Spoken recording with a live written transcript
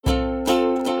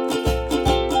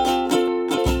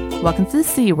Welcome to the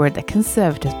C Word, the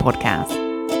Conservatives podcast.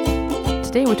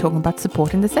 Today we're talking about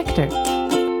supporting the sector.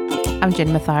 I'm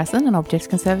Jenny Mathiasson, an Objects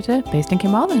Conservator based in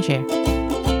Carmarthenshire.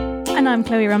 And I'm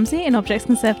Chloe Rumsey, an Objects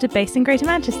Conservator based in Greater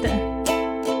Manchester.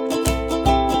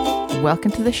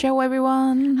 Welcome to the show,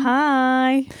 everyone.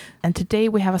 Hi. And today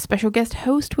we have a special guest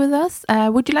host with us.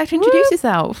 Would you like to introduce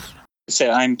yourself? So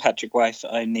I'm Patrick Wyeth.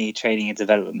 I'm the Training and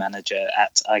Development Manager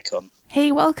at Icon.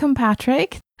 Hey, welcome,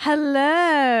 Patrick.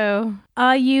 Hello.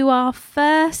 Are you our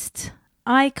first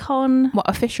Icon... What,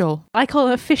 official?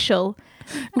 Icon official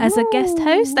as a guest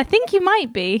host? I think you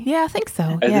might be. Yeah, I think so.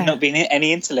 Have there not been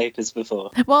any interlopers before?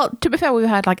 Well, to be fair, we've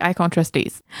had like Icon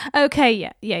trustees.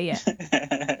 Okay, yeah.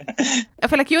 I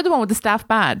feel like you're the one with the staff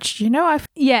badge, you know?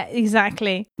 Yeah,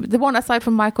 exactly. The one aside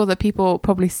from Michael that people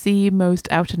probably see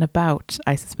most out and about,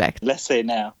 I suspect. Less so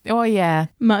now. Oh, yeah.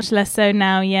 Much less so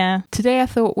now, yeah. Today I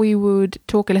thought we would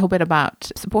talk a little bit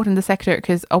about supporting the sector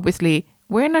because obviously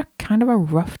we're in a kind of a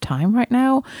rough time right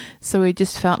now. So it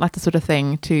just felt like the sort of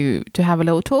thing to have a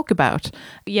little talk about.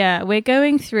 Yeah, we're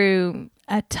going through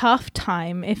a tough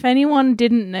time. If anyone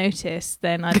didn't notice,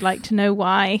 then I'd like to know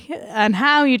why and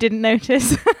how you didn't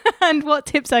notice and what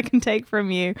tips I can take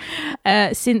from you.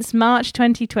 Since March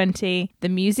 2020, the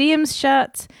museum's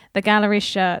shut, the gallery's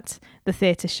shut, the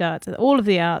theatre shut, all of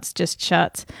the arts just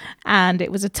shut. And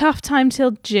it was a tough time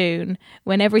till June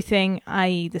when everything,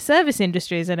 i.e. the service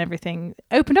industries and everything,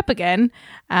 opened up again.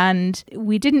 And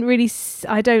we didn't really,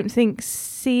 I don't think,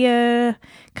 see a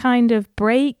kind of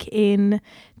break in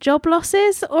job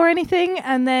losses or anything.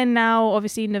 And then now,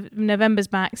 obviously, November's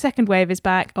back, second wave is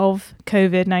back of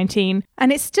COVID-19.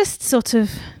 And it's just sort of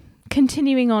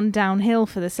continuing on downhill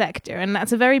for the sector, and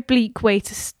that's a very bleak way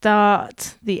to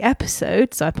start the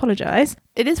episode, so I apologise.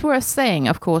 It is worth saying,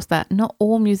 of course, that not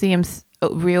all museums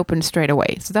reopened straight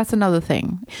away, so that's another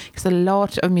thing, because a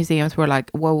lot of museums were like,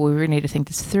 well, we really need to think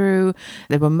this through.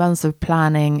 There were months of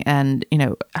planning and, you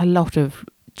know, a lot of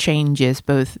changes,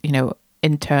 both, you know,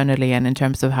 internally and in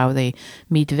terms of how they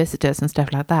meet visitors and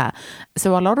stuff like that.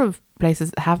 So a lot of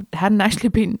places hadn't actually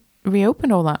been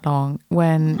reopened all that long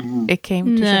when it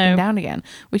came to shutting down again,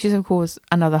 which is of course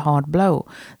another hard blow.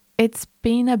 It's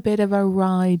been a bit of a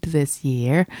ride this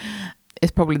year,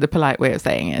 is probably the polite way of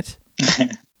saying it.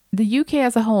 The UK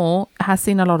as a whole has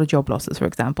seen a lot of job losses, for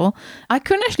example. I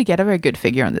couldn't actually get a very good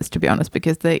figure on this, to be honest,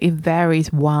 because it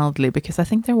varies wildly, because I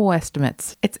think they're all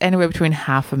estimates. It's anywhere between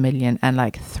 500,000 and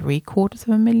like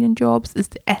 750,000 jobs is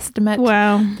the estimate.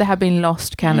 Wow. That have been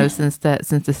lost kind of since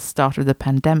the start of the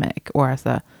pandemic, or as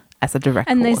a direct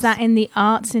And cause. is that in the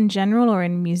arts in general or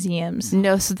in museums?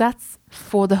 No, so that's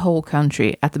for the whole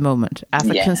country at the moment as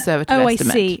a conservative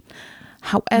estimate. I see.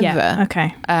 However,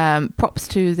 okay. Props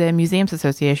to the Museums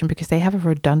Association because they have a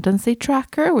redundancy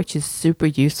tracker, which is super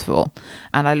useful.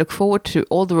 And I look forward to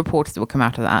all the reports that will come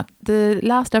out of that. The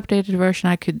last updated version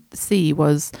I could see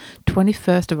was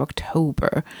 21st of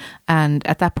October. And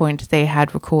at that point, they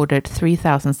had recorded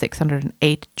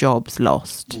 3,608 jobs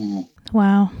lost.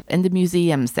 Wow. In the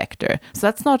museum sector. So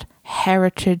that's not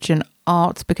heritage and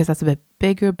arts because that's a bit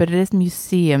bigger, but it is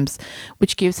museums,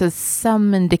 which gives us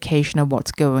some indication of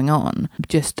what's going on.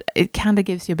 Just, it kind of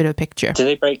gives you a bit of a picture. Do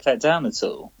they break that down at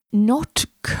all? Not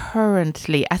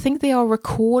currently. I think they are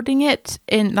recording it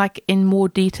in more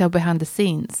detail behind the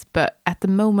scenes, but at the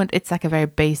moment it's like a very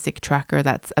basic tracker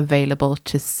that's available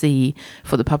to see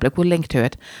for the public. We'll link to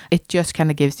it. It just kind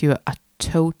of gives you a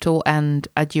total and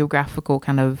a geographical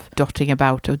kind of dotting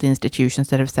about of the institutions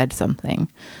that have said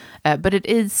something. But it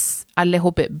is a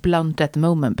little bit blunt at the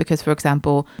moment because, for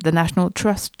example, the National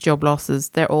Trust job losses,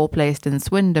 they're all placed in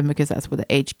Swindon because that's where the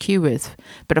HQ is.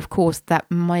 But of course, that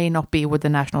may not be where the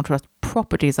National Trust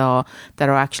properties are that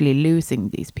are actually losing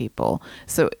these people.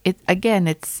 So it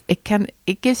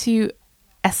gives you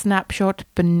a snapshot,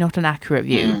 but not an accurate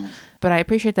view. But I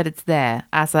appreciate that it's there.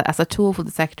 As a tool for the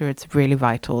sector, it's really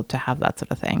vital to have that sort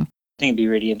of thing. I think it'd be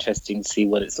really interesting to see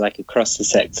what it's like across the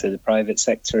sector, the private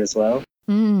sector as well.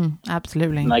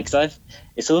 Absolutely.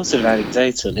 It's all sort of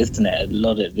anecdotal, isn't it, a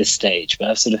lot at this stage, but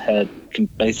I've sort of heard from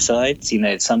both sides, you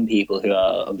know, some people who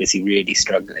are obviously really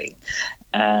struggling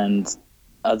and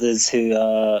others who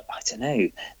are, I don't know,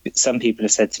 some people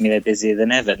have said to me they're busier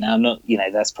than ever. Now, I'm not, you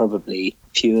know, that's probably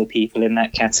fewer people in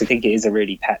that category. I think it is a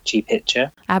really patchy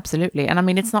picture. Absolutely. And I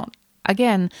mean, it's not,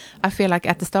 again, I feel like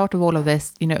at the start of all of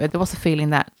this, you know, there was a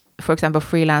feeling that, for example,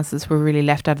 freelancers were really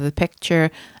left out of the picture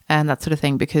and that sort of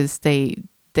thing because they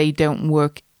don't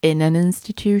work in an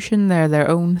institution, they're their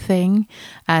own thing,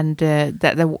 and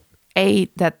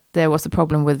that there was a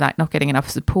problem with like not getting enough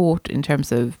support in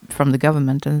terms of from the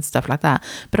government and stuff like that,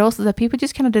 but also that people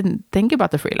just kind of didn't think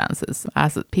about the freelancers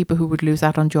as people who would lose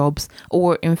out on jobs,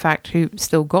 or in fact who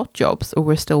still got jobs or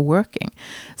were still working.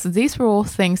 So these were all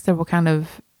things that were kind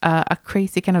of a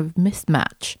crazy kind of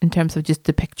mismatch in terms of just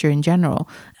the picture in general.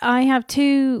 I have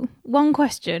one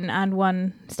question and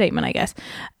one statement, I guess.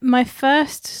 My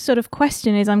first sort of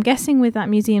question is, I'm guessing with that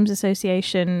Museums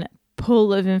Association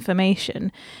pool of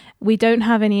information, we don't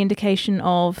have any indication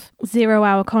of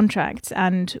 0-hour contracts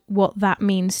and what that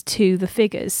means to the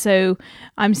figures. So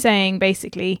I'm saying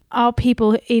basically, are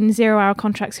people in 0-hour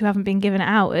contracts who haven't been given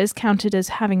hours counted as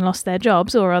having lost their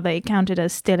jobs, or are they counted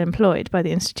as still employed by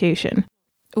the institution?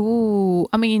 Ooh,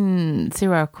 I mean,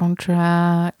 0-hour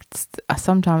contracts,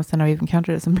 sometimes they're not even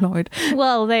counted as employed.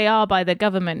 Well, they are by the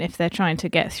government if they're trying to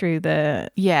get through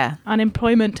the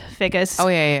unemployment figures. Oh,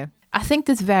 yeah. I think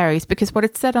this varies, because what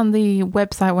it said on the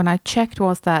website when I checked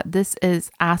was that this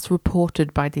is as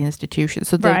reported by the institution.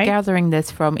 So they're gathering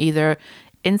this from either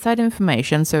inside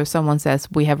information, so if someone says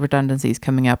we have redundancies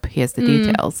coming up, here's the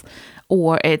details,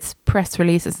 or it's press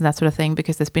releases and that sort of thing,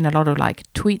 because there's been a lot of like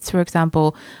tweets, for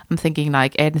example. I'm thinking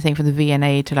like anything from the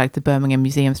V&A to like the Birmingham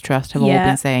Museums Trust have all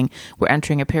been saying we're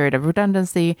entering a period of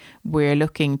redundancy, we're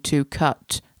looking to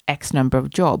cut X number of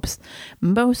jobs.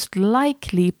 Most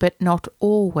likely, but not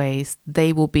always,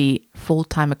 they will be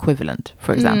full-time equivalent,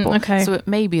 for example. So it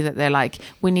may be that they're like,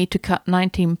 we need to cut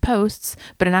 19 posts,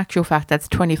 but in actual fact, that's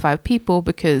 25 people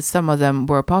because some of them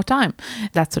were part-time,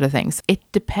 that sort of things. It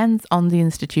depends on the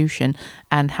institution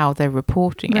and how they're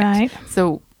reporting it.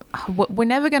 So we're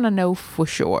never going to know for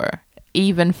sure,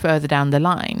 even further down the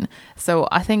line. So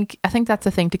I think that's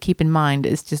a thing to keep in mind,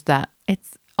 is just that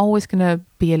it's always going to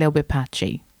be a little bit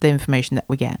patchy, the information that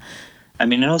we get. I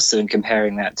mean, and also in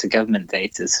comparing that to government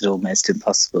data, it's almost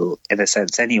impossible in a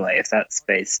sense anyway, if that's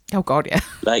based... Oh, God, yeah.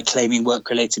 Like claiming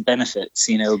work-related benefits,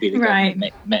 will be the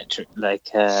government metric,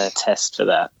 test for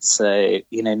that. So,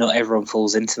 not everyone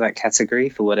falls into that category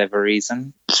for whatever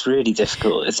reason. It's really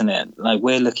difficult, isn't it? Like,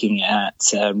 we're looking at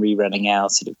rerunning our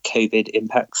sort of COVID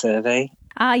impact survey.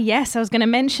 Yes, I was going to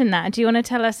mention that. Do you want to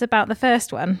tell us about the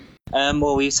first one?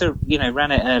 Well, we sort of,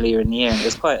 ran it earlier in the year, and it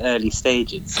was quite early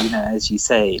stages, as you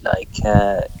say,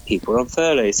 people were on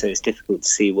furlough, so it's difficult to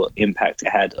see what impact it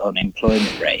had on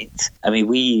employment rates. I mean,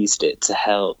 we used it to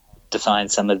help define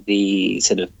some of the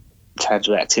sort of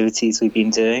tangible activities we've been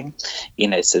doing,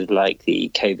 sort of like the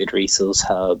COVID Resource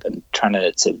Hub and trying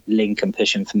to link and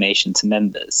push information to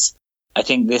members. I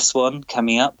think this one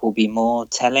coming up will be more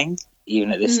telling.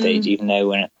 Even at this stage, even though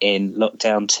we're in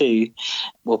lockdown 2,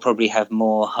 we'll probably have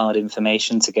more hard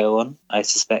information to go on, I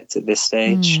suspect, at this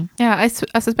stage. Yeah, I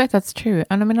suspect that's true.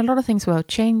 And I mean, a lot of things will have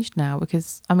changed now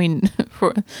because, I mean,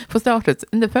 for starters,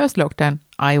 in the first lockdown,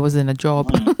 I was in a job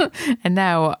and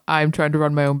now I'm trying to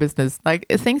run my own business. Like,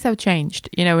 things have changed,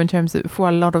 in terms of, for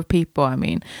a lot of people, I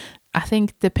mean, I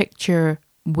think the picture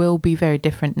will be very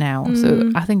different now.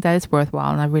 So I think that is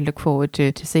worthwhile, and I really look forward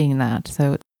to seeing that.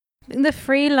 So the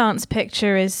freelance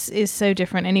picture is so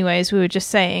different anyway, as we were just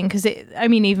saying, because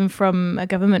even from a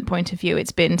government point of view,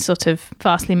 it's been sort of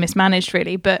vastly mismanaged,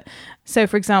 really. But so,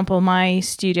 for example, my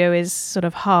studio is sort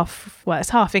of it's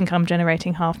half income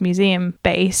generating, half museum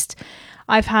based.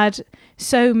 I've had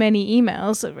so many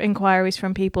emails, inquiries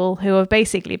from people who have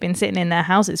basically been sitting in their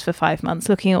houses for 5 months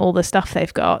looking at all the stuff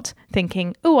they've got,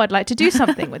 thinking, oh, I'd like to do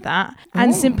something with that.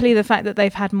 And simply the fact that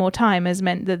they've had more time has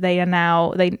meant that they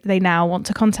now want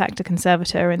to contact a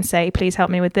conservator and say, please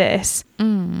help me with this,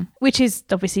 which is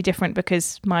obviously different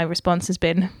because my response has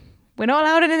been, we're not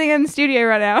allowed anything in the studio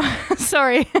right now.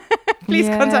 Sorry. Please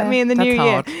contact me in the new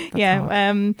year.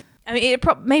 Hard. I mean,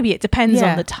 maybe it depends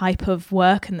on the type of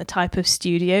work and the type of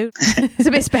studio. It's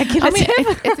a bit speculative. I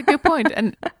mean, it's a good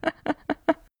point.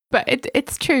 But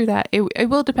it's true that it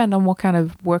will depend on what kind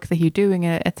of work that you're doing,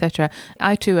 etc.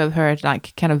 I too have heard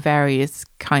like kind of various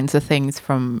kinds of things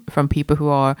from people who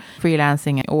are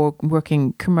freelancing or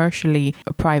working commercially,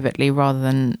 privately, rather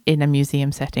than in a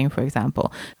museum setting, for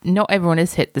example. Not everyone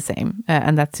is hit the same,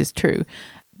 and that's just true.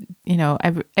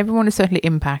 Everyone is certainly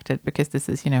impacted because this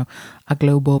is, a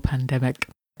global pandemic.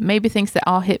 Maybe things that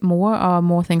are hit more are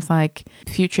more things like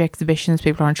future exhibitions.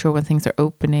 People aren't sure when things are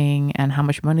opening and how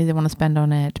much money they want to spend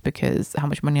on it, because how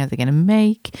much money are they going to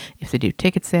make if they do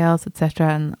ticket sales, etc.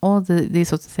 And all these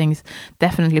sorts of things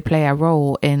definitely play a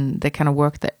role in the kind of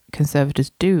work that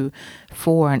conservators do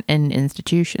for and in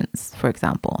institutions, for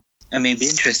example. I mean, it'd be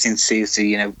interesting to see, so,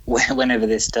 whenever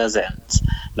this does end,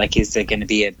 is there going to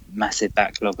be a massive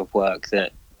backlog of work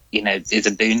that is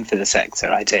a boon for the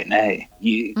sector. I don't know.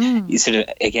 You sort of,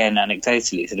 again,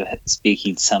 anecdotally, sort of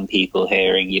speaking to some people,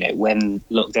 hearing, when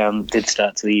lockdown did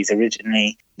start to ease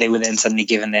originally, they were then suddenly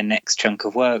given their next chunk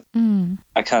of work.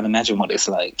 I can't imagine what it's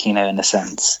like, in a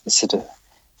sense. It's sort of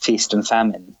feast and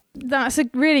famine. That's a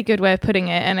really good way of putting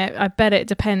it, and I bet it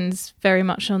depends very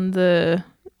much on the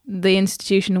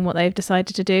institution and what they've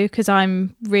decided to do, because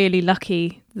I'm really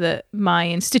lucky that my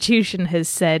institution has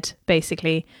said,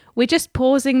 basically, we're just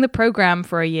pausing the program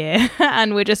for a year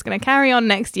and we're just going to carry on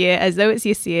next year as though it's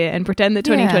this year and pretend that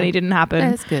 2020 didn't happen.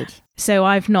 That's good. So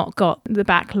I've not got the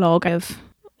backlog of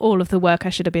all of the work I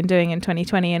should have been doing in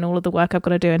 2020 and all of the work I've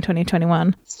got to do in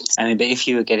 2021. I mean, but if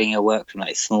you were getting your work from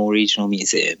like small regional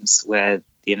museums where,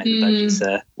 the budgets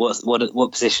are,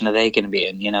 what position are they going to be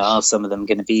in? Are some of them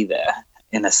going to be there?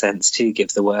 In a sense, to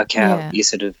give the work out, you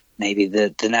sort of, maybe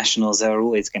the nationals are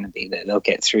always going to be there. They'll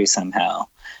get through somehow,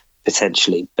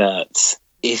 potentially. But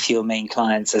if your main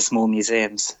clients are small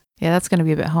museums, that's going to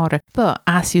be a bit harder. But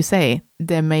as you say,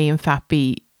 there may in fact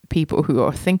be people who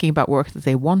are thinking about work that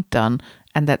they want done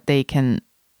and that they can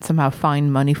somehow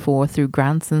find money for through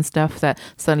grants and stuff that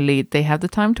suddenly they have the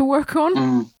time to work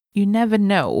on. You never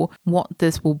know what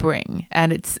this will bring.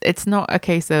 And it's not a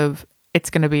case of it's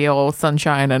going to be all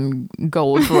sunshine and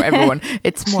gold for everyone.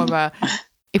 It's more of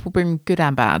it will bring good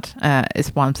and bad,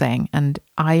 is what I'm saying. And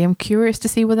I am curious to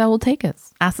see where that will take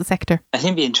us as a sector. I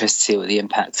think it'd be interesting to see what the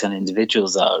impacts on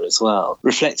individuals are as well.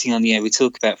 Reflecting on, we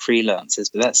talk about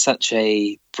freelancers, but that's such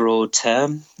a broad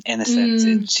term in a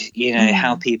sense.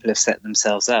 How people have set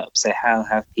themselves up. So how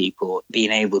have people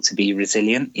been able to be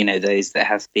resilient, those that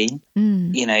have been?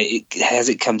 Has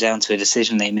it come down to a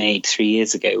decision they made 3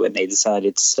 years ago when they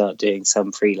decided to start doing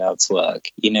some freelance work,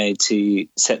 to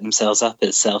set themselves up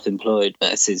as self-employed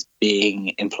versus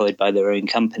being employed by their own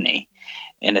company?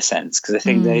 In a sense, because I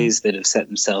think those that have set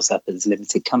themselves up as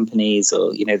limited companies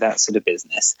or, that sort of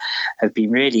business have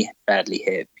been really badly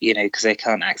hit, because they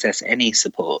can't access any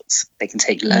supports. They can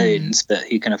take loans, but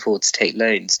who can afford to take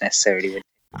loans necessarily?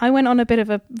 I went on a bit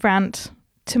of a rant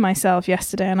to myself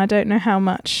yesterday, and I don't know how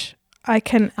much I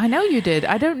know you did.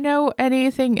 I don't know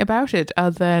anything about it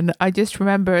other than I just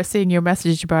remember seeing your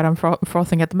message about I'm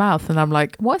frothing at the mouth, and I'm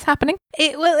like, what's happening?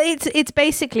 It's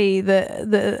basically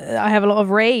the I have a lot of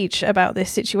rage about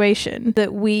this situation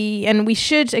that we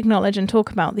should acknowledge and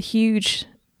talk about the huge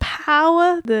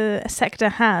power the sector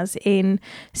has in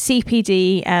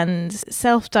CPD and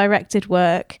self-directed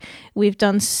work. We've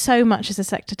done so much as a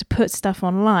sector to put stuff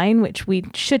online, which we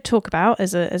should talk about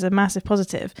as a massive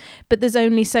positive. But there's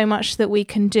only so much that we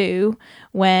can do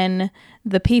when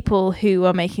the people who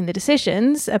are making the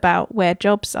decisions about where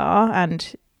jobs are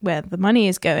and where the money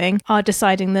is going are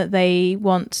deciding that they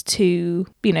want to,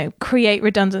 create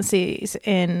redundancies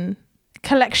in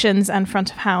collections and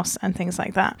front of house and things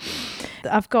like that.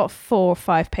 I've got 4 or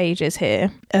 5 pages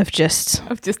here of just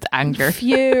anger.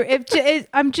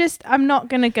 I'm not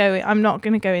going to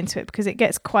go into it because it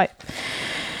gets quite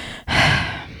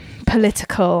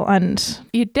political, and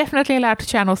you're definitely allowed to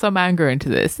channel some anger into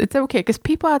this. It's okay, because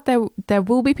people out there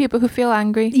will be people who feel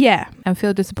angry, and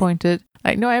feel disappointed.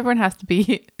 Like, no, everyone has to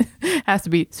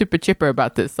be super chipper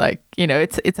about this. Like,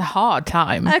 it's a hard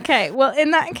time. Okay, well, in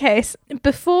that case,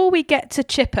 before we get to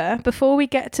chipper, before we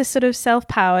get to sort of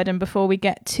self-powered, and before we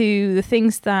get to the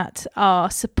things that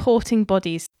our supporting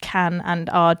bodies can and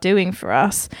are doing for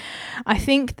us, I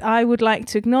think I would like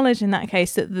to acknowledge in that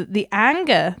case that the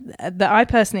anger that I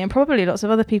personally, and probably lots of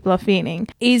other people are feeling,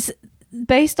 is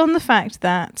based on the fact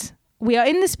that we are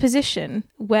in this position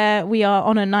where we are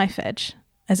on a knife edge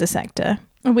as a sector.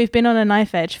 And we've been on a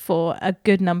knife edge for a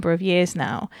good number of years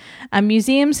now. And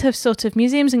museums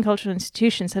and cultural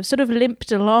institutions have sort of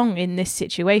limped along in this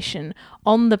situation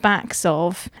on the backs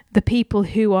of the people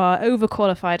who are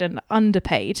overqualified and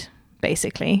underpaid,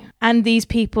 basically. And these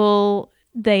people,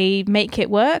 they make it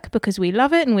work because we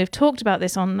love it. And we've talked about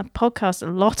this on the podcast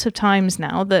a lot of times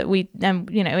now, that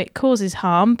it causes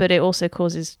harm, but it also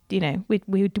causes, we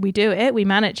do it, we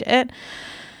manage it.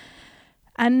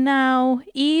 And now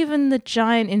even the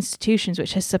giant institutions,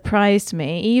 which has surprised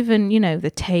me, even, the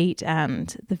Tate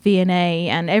and the V&A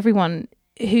and everyone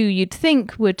who you'd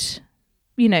think would,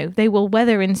 they will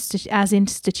weather as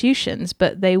institutions,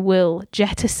 but they will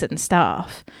jettison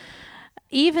staff.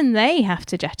 Even they have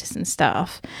to jettison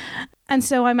staff. And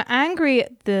so I'm angry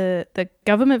at the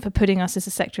government for putting us as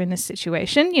a sector in this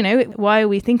situation. Why are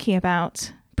we thinking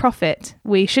about profit?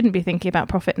 We shouldn't be thinking about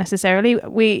profit necessarily.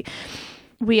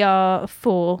 We are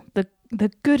for the the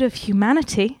good of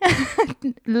humanity.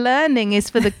 Learning is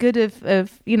for the good of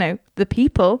the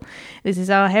people. This is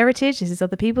our heritage. This is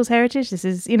other people's heritage. This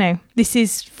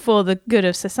is for the good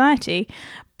of society.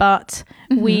 But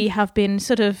we have been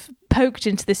sort of poked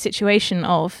into this situation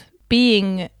of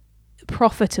being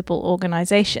profitable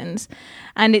organizations,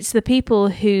 and it's the people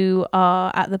who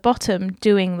are at the bottom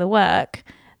doing the work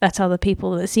that are the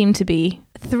people that seem to be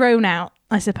thrown out,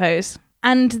 I suppose.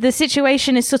 And the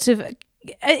situation is sort of,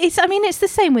 it's the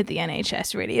same with the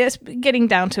NHS, really. It's getting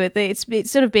down to it. It's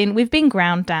sort of we've been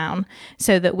ground down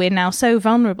so that we're now so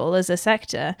vulnerable as a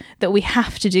sector that we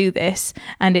have to do this,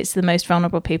 and it's the most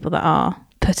vulnerable people that are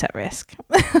put at risk.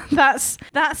 That's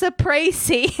a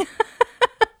précis.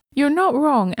 You're not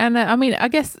wrong. And I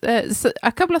guess so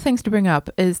a couple of things to bring up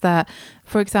is that,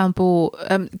 for example,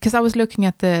 because I was looking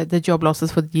at the job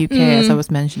losses for the UK, as I was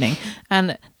mentioning,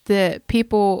 and the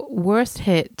people worst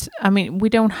hit, we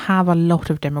don't have a lot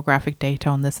of demographic data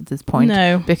on this at this point.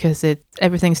 No. Because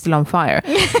everything's still on fire.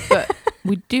 But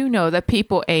we do know that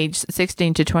people aged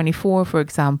 16 to 24, for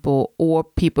example, or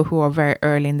people who are very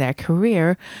early in their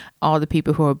career are the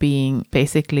people who are being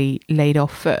basically laid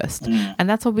off first. And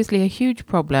that's obviously a huge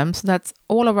problem. So that's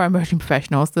all of our emerging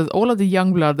professionals. There's all of the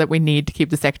young blood that we need to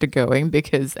keep the sector going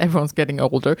because everyone's getting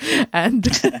older. And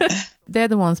they're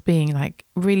the ones being like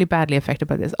really badly affected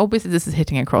by this. Obviously, this is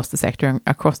hitting across the sector and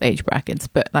across age brackets,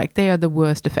 but like they are the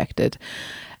worst affected.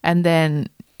 And then,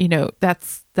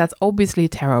 that's obviously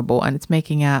terrible, and it's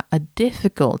making a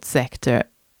difficult sector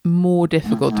more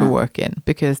difficult to work in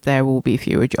because there will be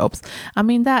fewer jobs.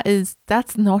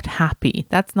 That's not happy.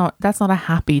 That's not a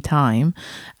happy time,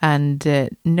 and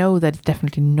know that it's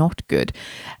definitely not good.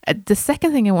 The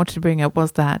second thing I wanted to bring up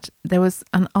was that there was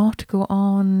an article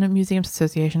on Museums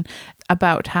Association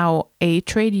about how a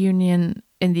trade union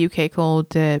in the UK called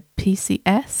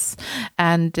PCS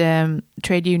and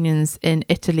trade unions in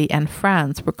Italy and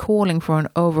France were calling for an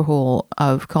overhaul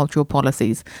of cultural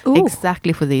policies. Ooh.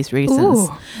 Exactly for these reasons.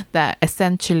 Ooh. That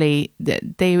essentially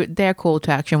their call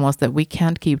to action was that we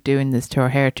can't keep doing this to our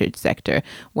heritage sector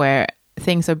where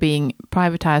things are being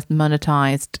privatized,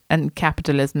 monetized, and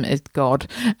capitalism is God.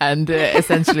 And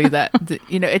essentially that,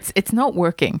 it's not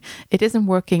working. It isn't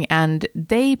working. And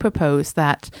they propose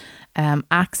that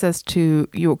access to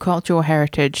your cultural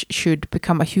heritage should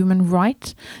become a human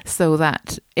right, so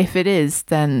that if it is,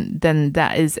 then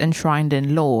that is enshrined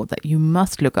in law that you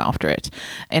must look after it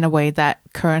in a way that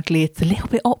currently it's a little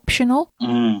bit optional.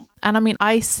 And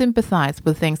I sympathize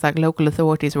with things like local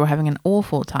authorities who are having an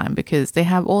awful time because they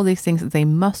have all these things that they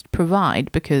must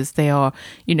provide because they are,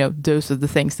 those are the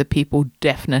things that people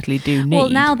definitely do need. Well,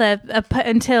 now they're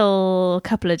until a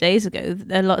couple of days ago,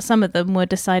 some of them were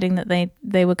deciding that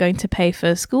they were going to pay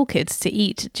for school kids to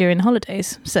eat during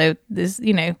holidays. So there's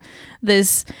do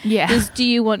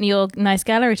you want your nice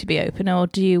gallery to be open, or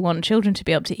do you want children to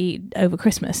be able to eat over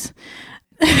Christmas?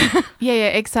 Yeah,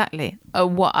 exactly.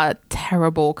 What a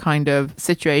terrible kind of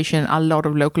situation a lot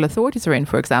of local authorities are in,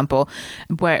 for example,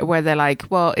 where they're like,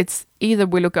 well, it's either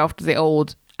we look after the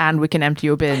old and we can empty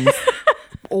your bins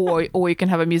or you can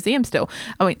have a museum still.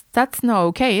 That's not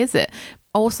okay, is it?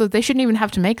 Also, they shouldn't even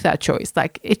have to make that choice.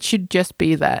 Like, it should just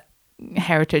be that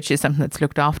heritage is something that's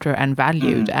looked after and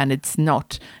valued, and it's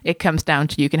not, it comes down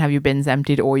to you can have your bins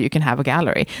emptied or you can have a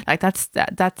gallery. Like that's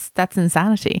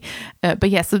insanity. But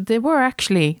yeah, so there were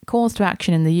actually calls to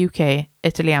action in the UK,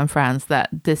 Italy and France that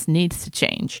this needs to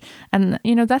change. And,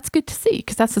 that's good to see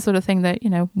because that's the sort of thing that,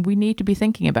 we need to be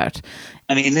thinking about.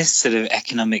 This sort of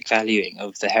economic valuing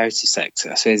of the heritage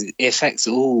sector, I suppose it affects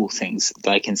all things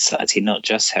like in society, not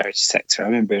just heritage sector. I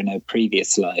remember in a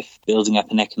previous life building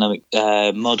up an economic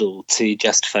model to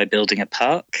justify building a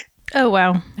park. Oh,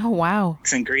 wow.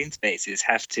 And green spaces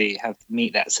have to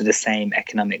meet that sort of same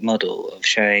economic model of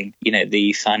showing,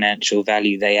 the financial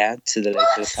value they add to the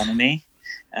local economy.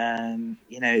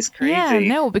 It's crazy. Yeah,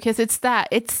 no, because it's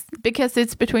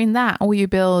between that or you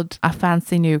build a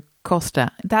fancy new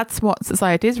Costa. That's what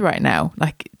society is right now.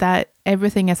 Like that,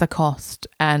 everything is a cost,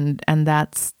 and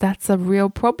that's a real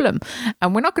problem.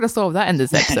 And we're not going to solve that in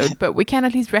this episode, but we can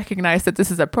at least recognize that this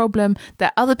is a problem,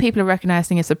 that other people are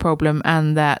recognizing it's a problem,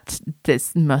 and that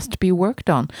this must be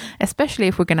worked on, especially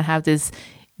if we're going to have this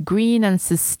green and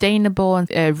sustainable and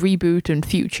reboot and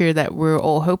future that we're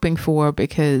all hoping for,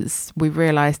 because we've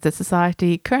realized that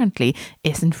society currently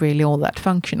isn't really all that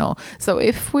functional. So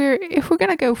if we're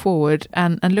going to go forward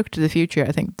and look to the future,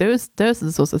 I think those are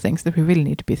the sorts of things that we really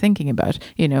need to be thinking about.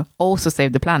 Also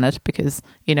save the planet, because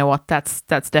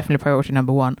that's definitely priority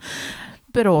number one,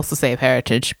 but also save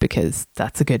heritage because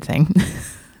that's a good thing.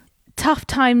 Tough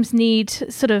times need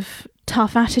sort of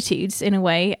tough attitudes in a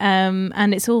way.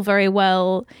 And it's all very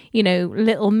well,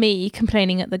 little me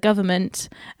complaining at the government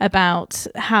about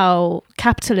how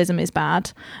capitalism is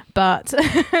bad. But,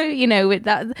 with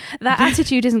that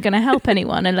attitude isn't going to help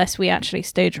anyone unless we actually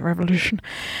stage a revolution.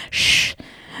 Shh.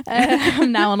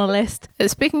 I'm now on a list.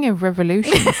 Speaking of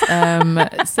revolutions,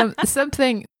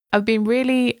 something I've been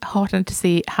really heartened to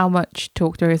see how much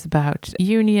talk there is about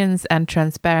unions and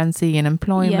transparency in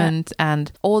employment and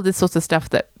all this sorts of stuff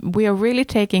that we are really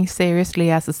taking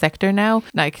seriously as a sector now,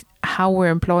 like how we're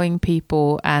employing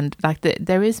people, and like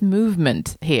there is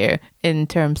movement here in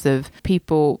terms of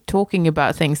people talking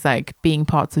about things like being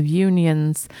parts of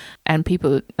unions, and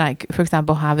people like, for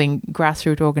example, having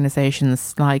grassroots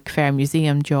organizations like Fair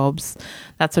Museum Jobs,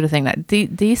 that sort of thing. Like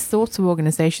these sorts of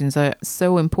organizations are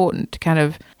so important to kind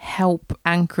of help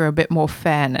anchor a bit more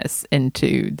fairness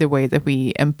into the way that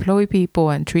we employ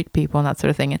people and treat people and that sort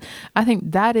of thing. And I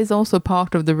think that is also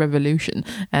part of the revolution,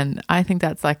 and I think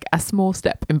that's like a small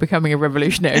step in becoming a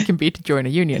revolutionary can be to join a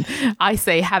union. I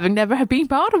say, having never been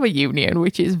part of a union,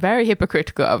 which is very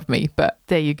hypocritical of me, but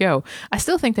there you go. I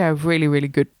still think they're a really, really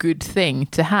good thing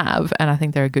to have, and I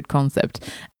think they're a good concept.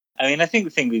 I mean, I think the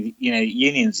thing with,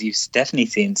 unions, you've definitely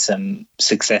seen some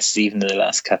success even in the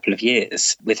last couple of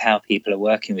years with how people are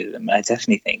working with them. I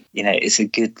definitely think, it's a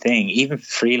good thing, even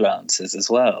for freelancers as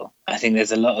well. I think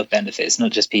there's a lot of benefits,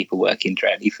 not just people working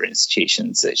directly for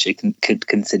institutions that could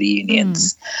consider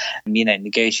unions.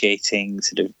 Negotiating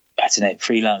sort of,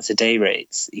 freelancer day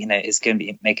rates, is going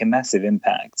to make a massive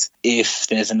impact if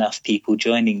there's enough people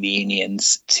joining the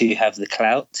unions to have the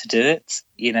clout to do it,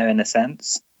 in a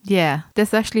sense. Yeah,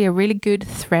 there's actually a really good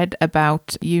thread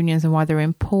about unions and why they're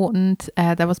important.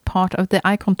 That was part of the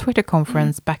Icon Twitter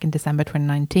conference back in December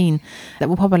 2019 that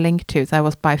we'll pop a link to. So that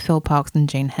was by Phil Parks and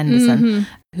Jane Henderson,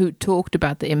 who talked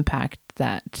about the impact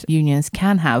that unions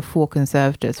can have for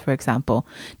conservators, for example.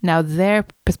 Now, their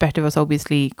perspective was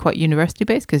obviously quite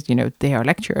university-based because, they are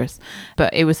lecturers.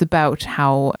 But it was about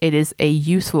how it is a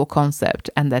useful concept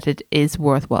and that it is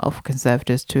worthwhile for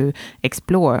conservators to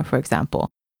explore, for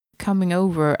example. Coming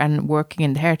over and working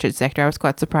in the heritage sector, I was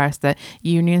quite surprised that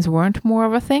unions weren't more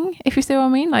of a thing, if you see what I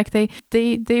mean. Like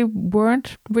they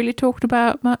weren't really talked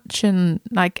about much, and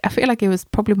like I feel like it was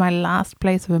probably my last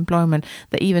place of employment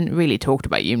that even really talked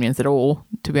about unions at all,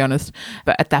 to be honest.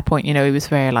 But at that point, it was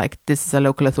very like, this is a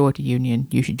local authority union,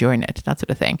 you should join it, that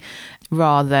sort of thing,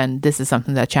 rather than this is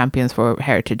something that champions for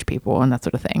heritage people and that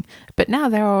sort of thing. But now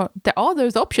there are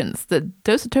those options, that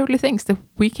those are totally things that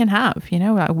we can have,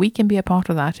 like we can be a part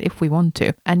of that if we want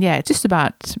to. And yeah, it's just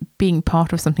about being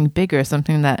part of something bigger,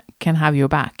 something that can have your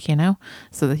back,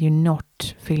 so that you're not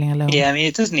feeling alone. Yeah, I mean,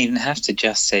 it doesn't even have to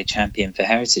just say champion for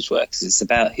heritage workers. It's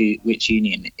about which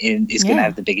union is going to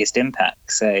have the biggest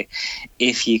impact. So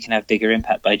if you can have bigger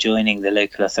impact by joining the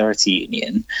local authority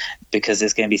union, because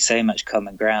there's going to be so much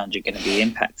common ground you're going to be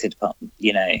impacted upon,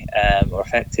 or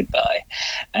affected by.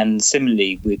 And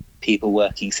similarly with people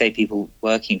working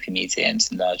for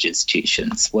museums and large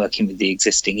institutions, working with the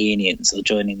existing unions or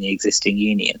joining the existing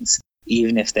unions,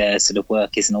 even if their sort of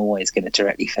work isn't always going to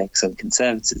directly focus on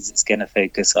conservators, it's going to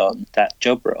focus on that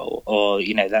job role or,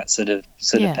 that sort of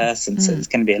person. So there's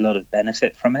going to be a lot of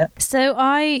benefit from it. So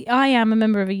I am a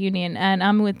member of a union, and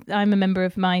I'm a member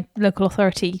of my local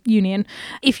authority union.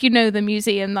 If you know the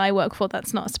museum that I work for,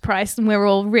 that's not a surprise, and we're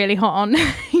all really hot on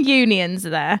unions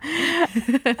there.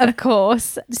 Of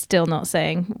course, still not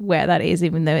saying where that is,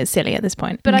 even though it's silly at this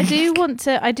point. But I do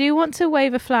want to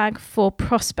wave a flag for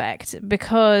Prospect,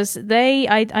 because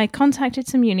I contacted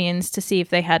some unions to see if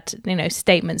they had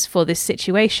statements for this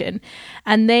situation,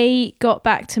 and they got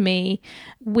back to me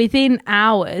within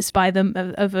hours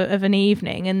of an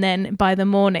evening, and then by the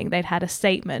morning they'd had a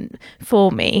statement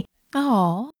for me.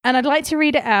 Oh, and I'd like to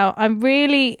read it out.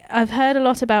 I've heard a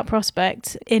lot about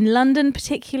Prospect in London,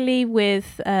 particularly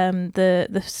with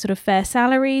the sort of fair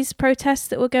salaries protests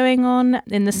that were going on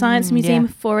in the Science Museum,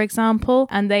 for example,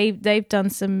 and they've done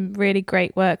some really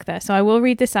great work there. So I will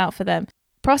read this out for them.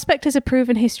 Prospect has a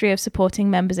proven history of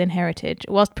supporting members in heritage,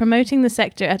 whilst promoting the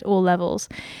sector at all levels.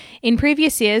 In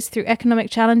previous years, through economic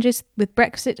challenges with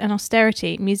Brexit and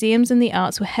austerity, museums and the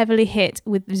arts were heavily hit,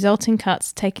 with resulting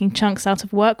cuts taking chunks out of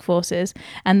workforces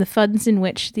and the funds in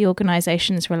which the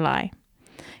organisations rely.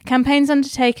 Campaigns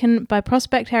undertaken by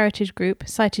Prospect Heritage Group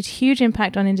cited huge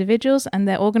impact on individuals and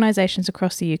their organisations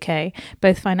across the UK,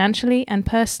 both financially and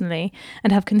personally,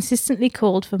 and have consistently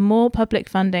called for more public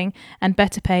funding and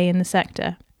better pay in the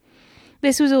sector.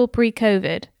 This was all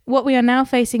pre-COVID. What we are now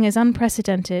facing is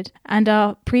unprecedented, and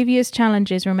our previous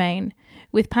challenges remain,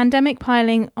 with pandemic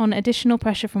piling on additional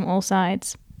pressure from all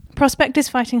sides. Prospect is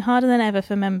fighting harder than ever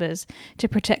for members to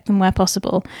protect them where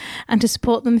possible and to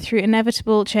support them through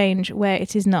inevitable change where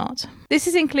it is not. This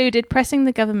has included pressing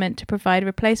the government to provide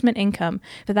replacement income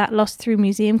for that lost through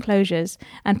museum closures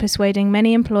and persuading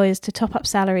many employers to top up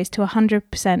salaries to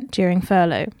 100% during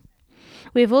furlough.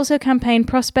 We have also campaigned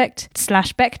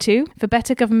Prospect/Bec2 for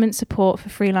better government support for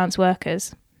freelance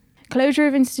workers. Closure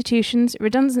of institutions,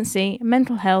 redundancy,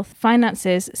 mental health,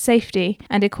 finances, safety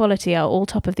and equality are all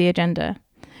top of the agenda.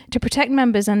 To protect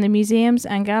members and the museums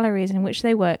and galleries in which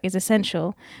they work is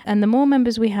essential, and the more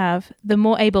members we have, the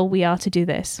more able we are to do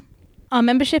this. Our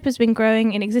membership has been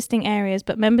growing in existing areas,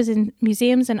 but members in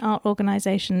museums and art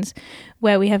organisations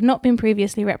where we have not been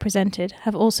previously represented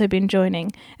have also been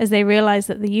joining, as they realise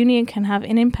that the union can have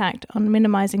an impact on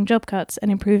minimising job cuts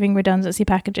and improving redundancy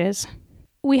packages.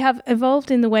 We have evolved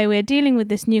in the way we are dealing with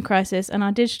this new crisis, and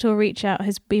our digital reach out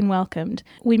has been welcomed.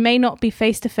 We may not be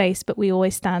face to face, but we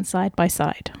always stand side by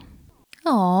side.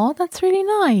 Oh, that's really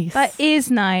nice. That is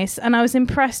nice, and I was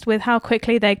impressed with how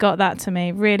quickly they got that to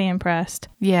me. Really impressed.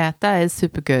 Yeah, that is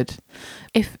super good.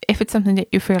 If it's something that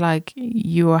you feel like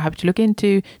you are happy to look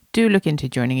into, do look into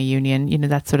joining a union,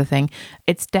 that sort of thing.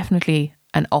 It's definitely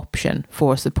an option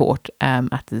for support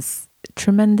at this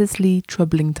tremendously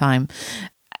troubling time.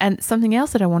 And something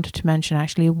else that I wanted to mention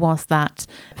actually was that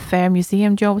fair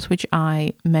museum jobs, which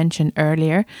I mentioned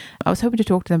earlier. I was hoping to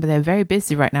talk to them, but they're very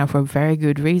busy right now for a very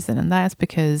good reason. And that's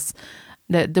because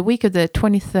the week of the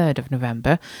 23rd of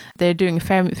November, they're doing a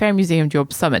Fair Museum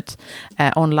Job Summit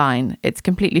online. It's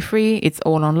completely free. It's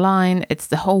all online. It's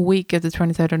the whole week of the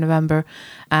 23rd of November.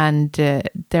 And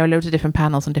there are loads of different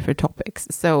panels on different topics.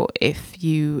 So if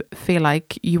you feel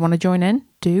like you want to join in,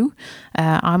 do.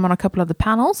 I'm on a couple of the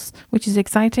panels, which is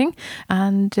exciting.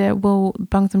 And we'll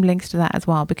bung some links to that as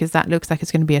well, because that looks like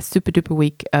it's going to be a super duper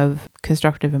week of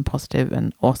constructive and positive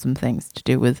and awesome things to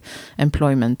do with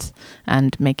employment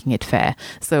and making it fair.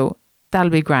 So that'll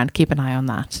be grand. Keep an eye on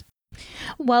that.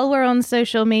 While we're on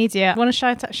social media, I want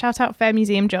to shout out Fair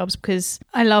Museum Jobs because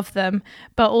I love them,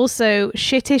 but also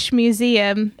Shittish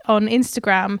Museum on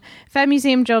Instagram. Fair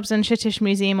Museum Jobs and Shittish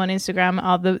Museum on Instagram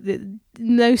are the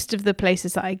most of the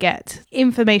places that I get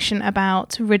information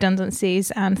about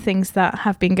redundancies and things that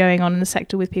have been going on in the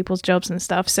sector with people's jobs and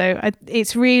stuff. So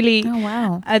it's really, oh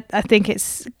wow, I think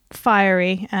it's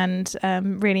fiery and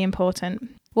really important.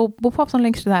 We'll pop some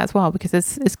links to that as well, because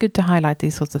it's good to highlight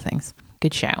these sorts of things.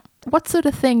 Good shout. What sort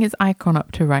of thing is Icon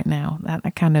up to right now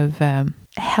that kind of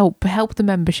help the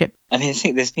membership? I mean, I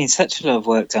think there's been such a lot of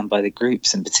work done by the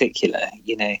groups in particular.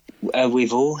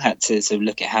 We've all had to sort of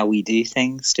look at how we do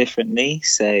things differently.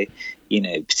 So,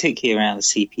 particularly around the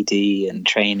CPD and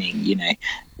training,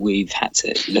 we've had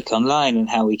to look online and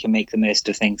how we can make the most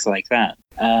of things like that.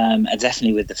 And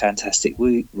definitely with the fantastic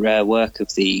work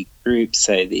of the group,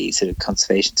 so the sort of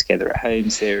Conservation Together at Home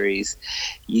series.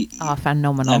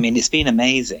 Phenomenal. I mean, it's been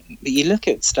amazing. But you look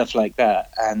at stuff like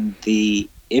that and the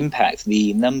impact,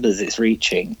 the numbers it's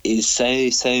reaching is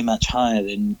so much higher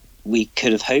than we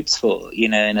could have hoped for,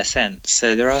 in a sense.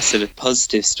 So there are sort of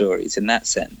positive stories in that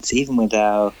sense. Even with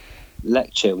our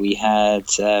lecture we had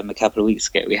a couple of weeks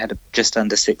ago, we had just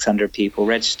under 600 people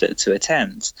registered to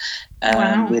attend.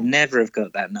 Wow. We'd never have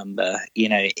got that number,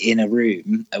 in a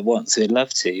room at once. We'd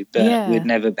love to, but we'd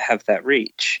never have that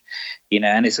reach,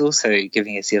 and it's also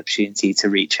giving us the opportunity to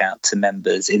reach out to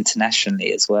members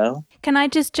internationally as well. Can I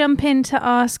just jump in to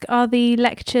ask, are the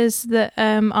lectures that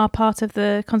are part of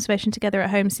the Conservation Together at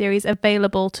Home series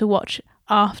available to watch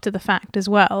after the fact as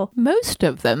well? Most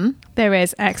of them. There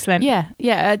is. Excellent. Yeah,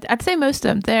 I'd say most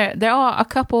of them. There are a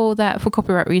couple that for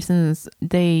copyright reasons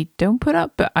they don't put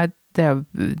up, but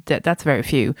that's very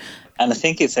few. And I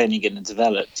think it's only going to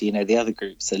develop. The other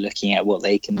groups are looking at what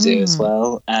they can do as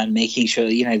well, and making sure,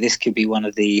 this could be one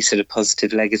of the sort of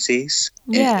positive legacies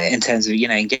in terms of,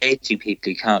 engaging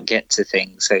people who can't get to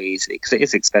things so easily, because it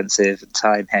is expensive and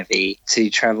time heavy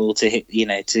to travel to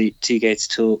to go to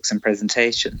talks and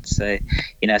presentations. So,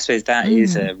 I suppose that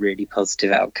is a really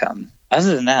positive outcome.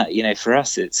 Other than that, for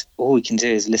us, it's all we can do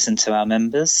is listen to our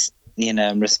members,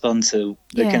 and respond to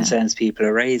the concerns people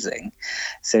are raising.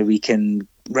 So we can,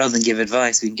 rather than give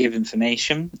advice, we can give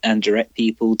information and direct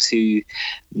people to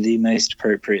the most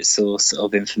appropriate source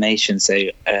of information. So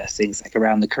things like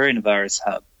around the Coronavirus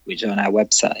Hub, which are on our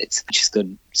website, which has got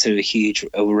sort of a huge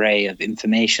array of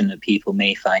information that people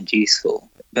may find useful,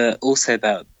 but also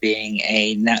about being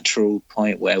a natural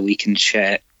point where we can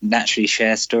naturally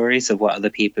share stories of what other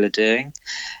people are doing,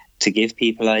 to give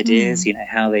people ideas,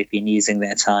 how they've been using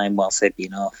their time whilst they've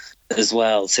been off as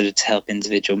well, sort of to help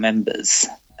individual members.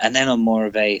 And then on more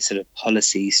of a sort of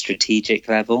policy strategic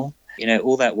level,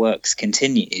 all that work's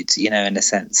continued, in a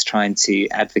sense, trying to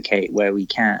advocate where we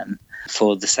can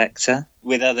for the sector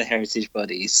with other heritage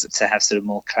bodies to have sort of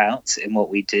more clout in what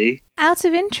we do. Out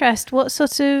of interest, what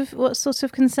sort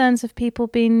of concerns have people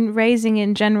been raising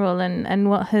in general, and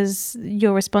what has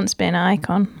your response been at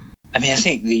Icon? I mean, I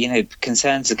think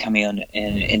concerns are coming on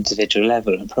in an individual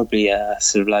level, and probably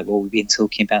sort of like what we've been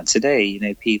talking about today.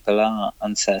 People are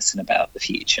uncertain about the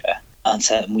future,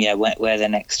 uncertain, where their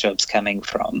next job's coming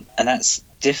from, and that's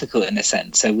difficult in a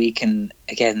sense. So we can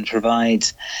again provide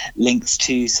links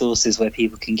to sources where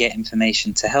people can get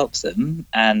information to help them,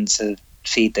 and sort of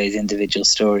feed those individual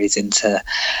stories into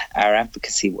our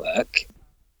advocacy work.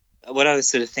 What I was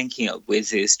sort of thinking of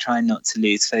is trying not to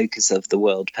lose focus of the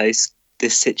world post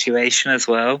this situation as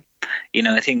well.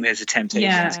 I think there's a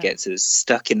temptation to get sort of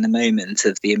stuck in the moment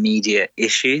of the immediate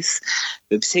issues,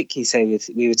 but particularly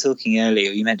we were talking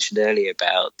earlier, you mentioned earlier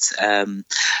about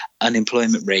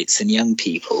unemployment rates in young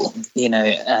people,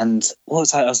 and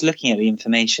I was looking at the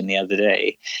information the other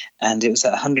day, and it was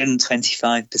at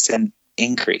 125%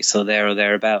 increase or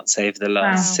thereabouts over the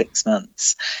last 6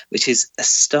 months, which is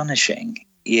astonishing.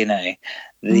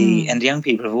 And young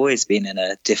people have always been in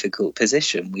a difficult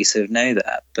position. We sort of know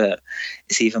that, but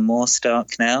it's even more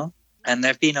stark now. And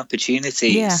there have been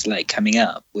opportunities like coming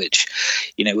up, which,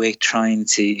 we're trying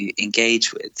to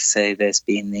engage with. So there's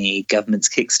been the government's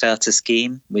Kickstarter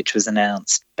scheme, which was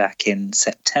announced back in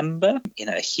September,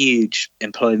 a huge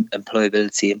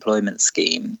employment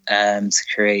scheme to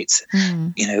create,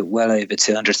 well over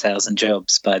 200,000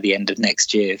 jobs by the end of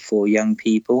next year for young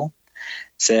people.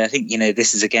 So I think,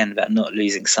 this is again about not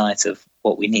losing sight of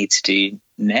what we need to do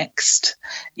next,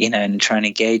 and trying to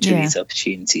engage with these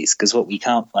opportunities, because what we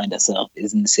can't find ourselves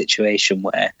is in a situation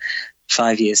where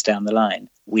 5 years down the line,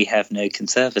 we have no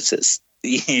conservators,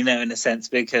 in a sense,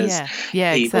 because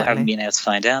people haven't been able to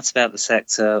find out about the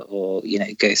sector or,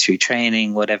 go through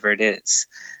training, whatever it is.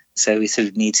 So we sort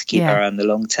of need to keep our eye on the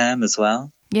long term as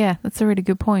well. Yeah, that's a really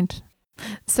good point.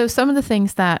 So some of the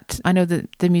things that I know that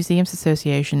the Museums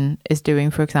Association is doing,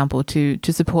 for example, to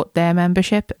support their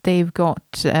membership, they've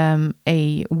got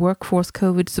a workforce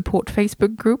COVID support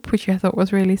Facebook group, which I thought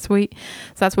was really sweet.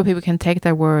 So that's where people can take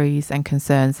their worries and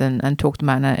concerns and talk to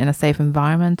them in a safe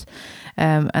environment.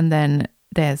 And then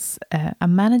there's a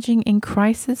Managing in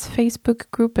Crisis Facebook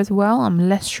group as well. I'm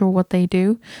less sure what they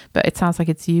do, but it sounds like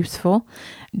it's useful.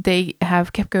 They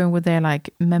have kept going with their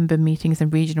member meetings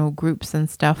and regional groups and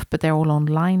stuff, but they're all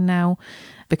online now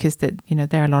because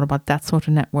they're a lot about that sort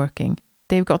of networking.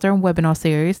 They've got their own webinar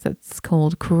series that's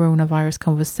called Coronavirus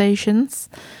Conversations,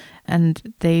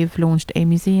 and they've launched a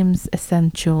Museums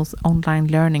Essentials online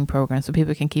learning program so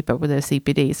people can keep up with their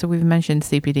CPD. So we've mentioned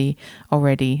CPD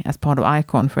already as part of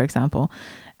ICON, for example.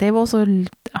 They've also,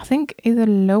 I think, either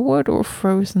lowered or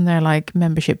frozen their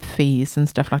membership fees and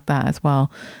stuff like that as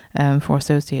well, for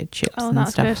associateships and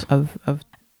stuff.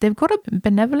 They've got a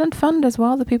benevolent fund as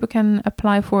well that people can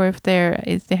apply for if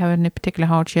they have any particular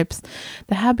hardships.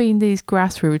 There have been these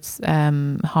grassroots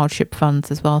hardship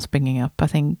funds as well springing up. I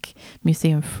think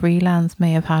Museum Freelance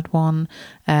may have had one,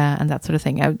 and that sort of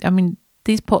thing. I mean,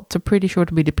 these pots are pretty sure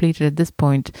to be depleted at this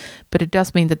point, but it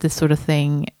does mean that this sort of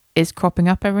thing is cropping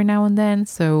up every now and then.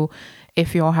 So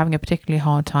if you're having a particularly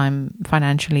hard time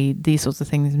financially, these sorts of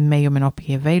things may or may not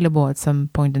be available at some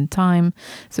point in time.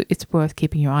 So it's worth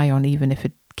keeping your eye on, even if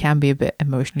it can be a bit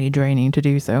emotionally draining to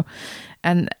do so.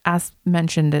 And as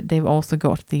mentioned, they've also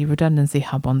got the Redundancy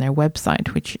Hub on their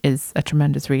website, which is a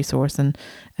tremendous resource, and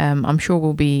I'm sure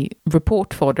will be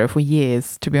report fodder for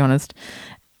years, to be honest.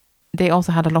 They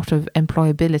also had a lot of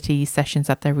employability sessions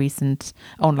at their recent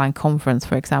online conference,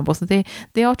 for example. So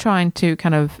they are trying to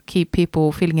kind of keep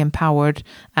people feeling empowered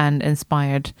and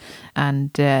inspired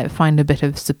and find a bit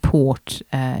of support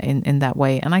in that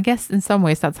way. And I guess in some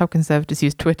ways that's how Conservatives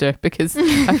use Twitter, because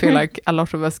I feel like a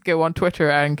lot of us go on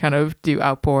Twitter and kind of do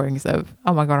outpourings of,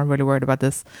 oh my God, I'm really worried about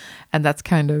this. And that's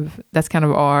kind of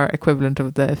our equivalent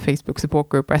of the Facebook support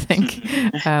group, I think.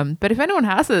 But if anyone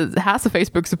has a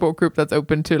Facebook support group that's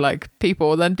open to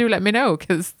people, then do let me know,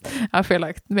 because I feel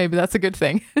like maybe that's a good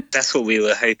thing. That's what we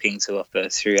were hoping to offer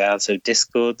through our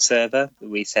Discord server that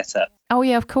we set up. Oh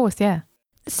yeah, of course, yeah.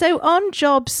 So on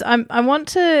jobs, I want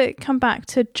to come back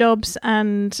to jobs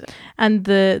and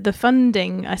the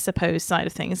funding, I suppose, side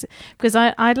of things, because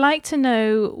I'd like to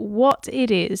know what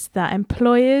it is that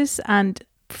employers and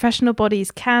professional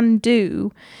bodies can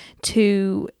do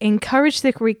to encourage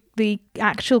the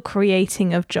actual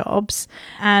creating of jobs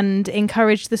and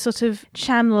encourage the sort of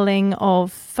channeling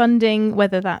of funding,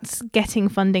 whether that's getting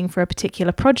funding for a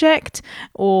particular project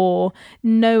or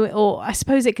I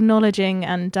suppose acknowledging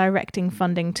and directing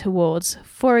funding towards,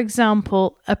 for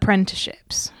example,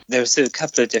 apprenticeships? There are sort of a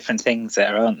couple of different things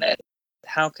there, aren't there?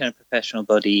 How can a professional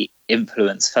body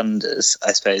influence funders,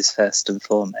 I suppose, first and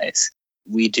foremost?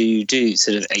 We do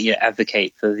sort of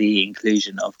advocate for the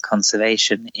inclusion of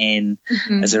conservation in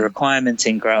as a requirement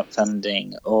in grant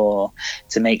funding, or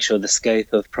to make sure the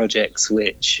scope of projects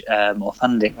or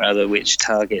funding rather, which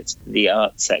targets the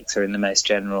arts sector in the most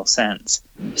general sense,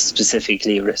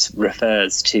 specifically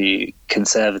refers to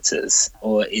conservators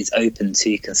or is open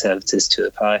to conservators to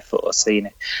apply for. So,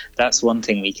 that's one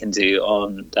thing we can do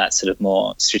on that sort of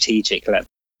more strategic level.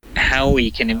 How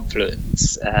we can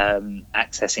influence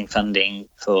accessing funding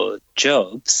for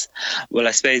jobs, well,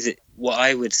 I suppose what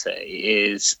I would say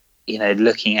is,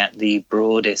 looking at the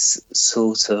broadest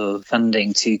sort of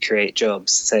funding to create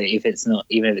jobs. So even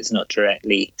if it's not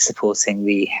directly supporting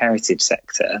the heritage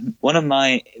sector, one of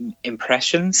my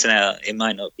impressions, now it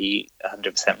might not be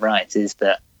 100% right, is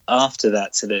that after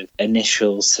that sort of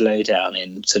initial slowdown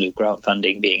in sort of grant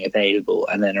funding being available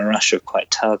and then a rush of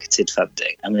quite targeted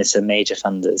funding, some major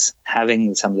funders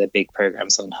having some of their big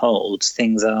programs on hold,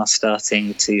 things are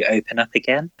starting to open up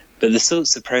again. But the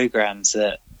sorts of programs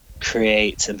that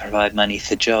create and provide money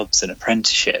for jobs and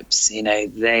apprenticeships,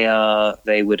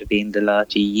 they would have been the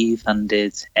large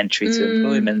EU-funded entry to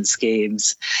employment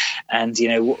schemes. And,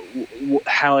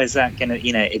 how is that going to,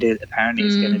 it is apparently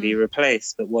it's going to be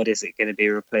replaced, but what is it going to be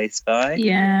replaced by?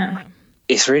 Yeah.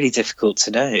 It's really difficult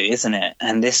to know, isn't it?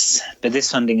 But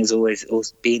this funding has always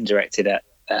been directed at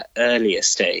earlier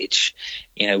stage.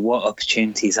 What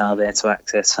opportunities are there to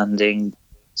access funding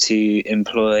to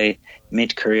employ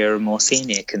mid-career or more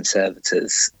senior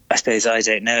conservators? I suppose I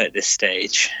don't know at this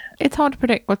stage. It's hard to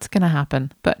predict what's going to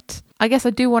happen, but I guess I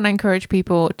do want to encourage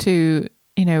people to,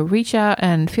 reach out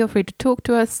and feel free to talk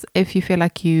to us. If you feel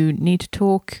like you need to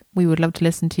talk, we would love to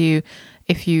listen to you.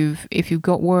 If you've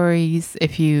got worries,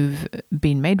 if you've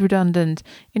been made redundant,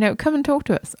 come and talk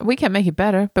to us. We can't make it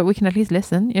better, but we can at least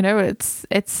listen. It's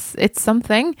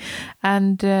something,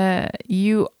 and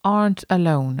you aren't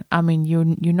alone.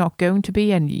 You're not going to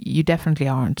be, and you definitely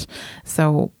aren't.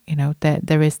 So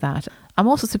there is that. I'm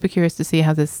also super curious to see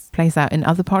how this plays out in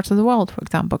other parts of the world, for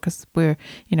example, because we're,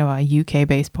 a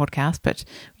UK-based podcast, but,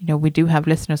 we do have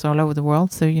listeners all over the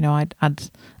world. So,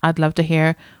 I'd love to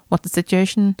hear what the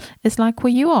situation is like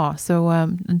where you are.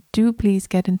 So do please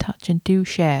get in touch and do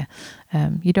share.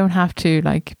 You don't have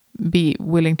to be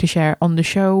willing to share on the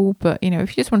show, but, if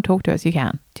you just want to talk to us, you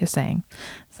can. Just saying.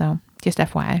 So just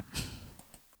FYI.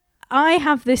 I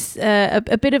have this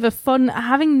a bit of a fun,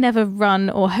 having never run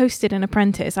or hosted an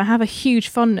apprentice, I have a huge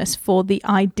fondness for the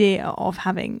idea of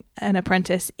having an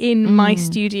apprentice in my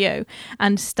studio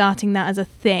and starting that as a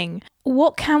thing.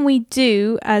 What can we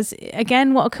do as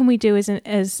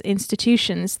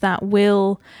institutions that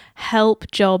will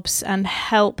help jobs and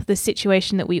help the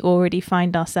situation that we already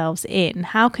find ourselves in?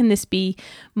 How can this be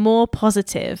more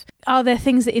positive? Are there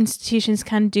things that institutions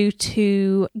can do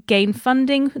to gain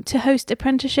funding to host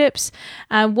apprenticeships?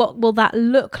 What will that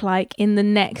look like in the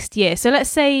next year? So let's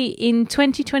say in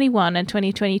 2021 and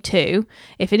 2022,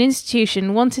 if an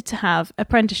institution wanted to have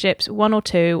apprenticeships, one or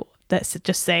two, let's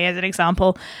just say as an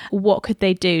example, what could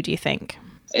they do, do you think?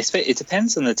 It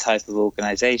depends on the type of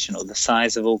organisation or the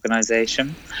size of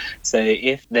organisation. So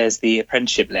if there's the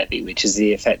apprenticeship levy, which is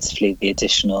effectively the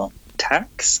additional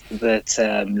tax that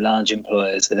large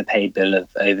employers with a paid bill of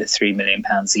over £3 million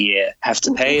a year have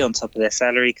to pay on top of their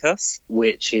salary costs,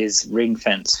 which is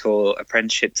ring-fenced for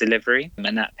apprenticeship delivery,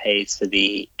 and that pays for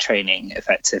the training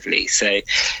effectively. So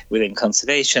within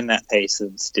conservation, that pays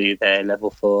them to do their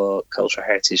level 4 cultural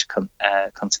heritage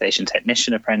conservation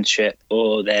technician apprenticeship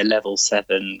or their level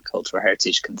 7 cultural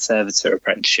heritage conservator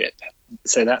apprenticeship.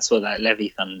 So that's what that levy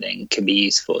funding can be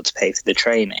used for, to pay for the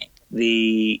training.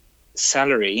 The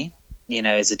salary,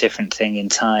 is a different thing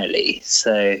entirely.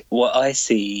 So what I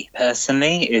see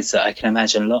personally is that I can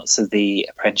imagine lots of the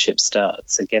apprenticeship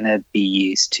starts are going to be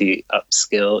used to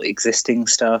upskill existing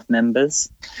staff members,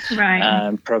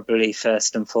 right? Probably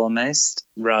first and foremost,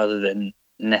 rather than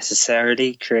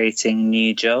necessarily creating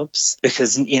new jobs,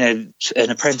 because an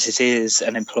apprentice is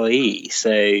an employee,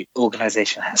 so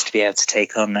organisation has to be able to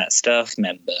take on that staff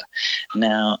member.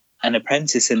 Now, an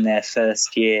apprentice in their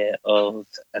first year of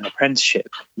an apprenticeship,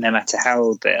 no matter how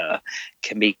old they are,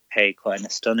 can be paid quite an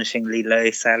astonishingly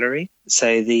low salary.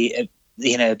 So the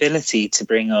ability to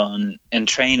bring on and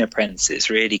train apprentices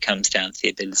really comes down to the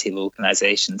ability of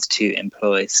organisations to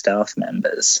employ staff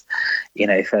members,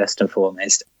 first and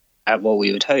foremost, at what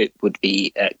we would hope would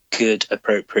be at good,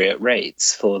 appropriate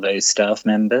rates for those staff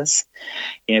members,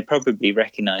 probably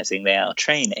recognising they are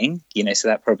training, so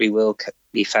that probably will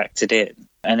be factored in.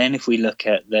 And then if we look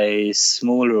at those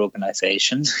smaller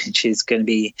organisations, which is going to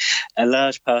be a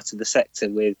large part of the sector,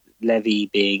 with Levy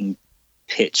being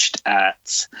pitched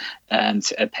at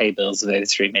pay bills of over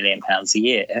 £3 million a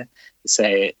year,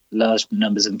 so large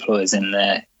numbers of employers in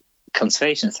the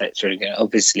conservation sector are going to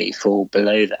obviously fall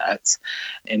below that.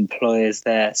 Employers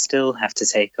there still have to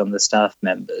take on the staff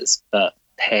members, but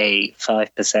pay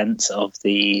 5% of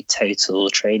the total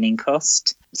training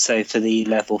cost. So for the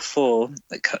level 4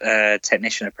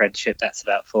 technician apprenticeship, that's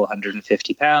about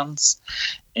 £450.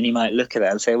 And you might look at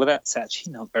that and say, well, that's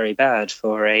actually not very bad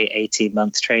for a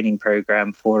 18-month training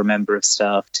program for a member of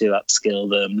staff to upskill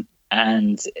them.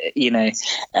 And,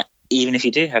 even if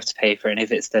you do have to pay for it, and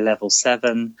if it's the level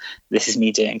 7, this is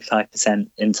me doing 5%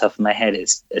 in the top of my head,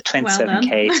 it's a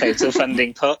 27k total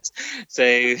funding pot.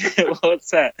 So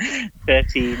what's that?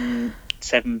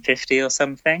 13,750 or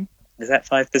something? Is that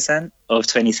 5% of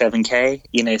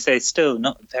 27k? So it's still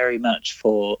not very much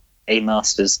for a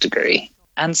master's degree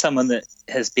and someone that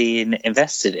has been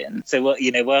invested in. So what,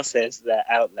 whilst there's that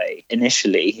outlay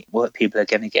initially, what people are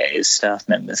going to get is staff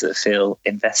members that feel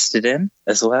invested in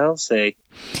as well. So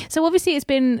obviously it's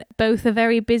been both a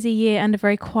very busy year and a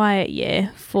very quiet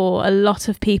year for a lot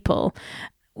of people.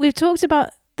 We've talked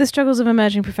about the struggles of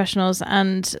emerging professionals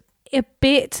and a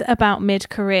bit about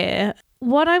mid-career.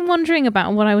 What I'm wondering about,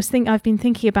 and what I've been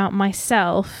thinking about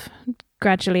myself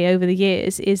gradually over the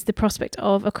years, is the prospect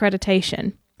of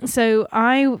accreditation. So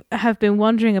I have been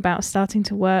wondering about starting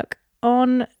to work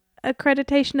on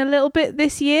accreditation a little bit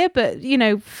this year, but,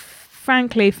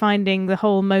 frankly, finding the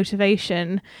whole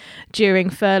motivation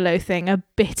during furlough thing a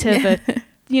bit of a,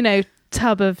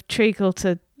 tub of treacle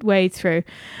to wade through.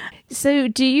 So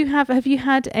have you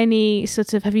had any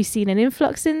have you seen an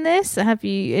influx in this? Have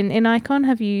you, in ICON,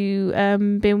 have you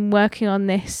been working on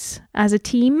this as a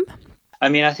team? I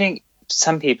mean, I think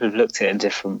some people have looked at it in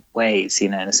different ways,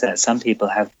 in a sense. Some people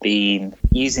have been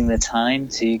using the time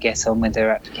to get on with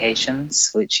their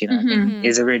applications, which, I think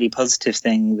is a really positive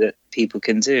thing that people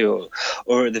can do,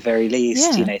 or at the very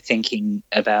least, thinking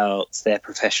about their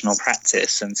professional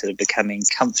practice and sort of becoming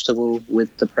comfortable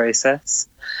with the process.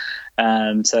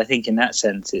 So I think in that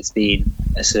sense, it's been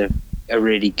a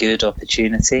really good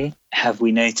opportunity. Have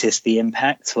we noticed the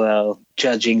impact? Well,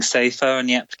 judging so far on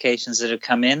the applications that have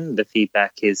come in, the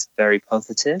feedback is very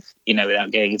positive,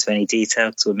 without going into any detail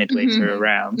because we're midway through a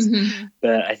round.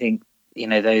 But I think,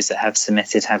 those that have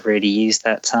submitted have really used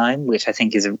that time, which I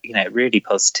think is a really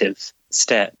positive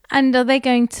step. And are they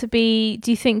going to be,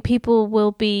 do you think people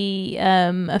will be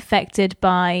affected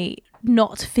by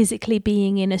not physically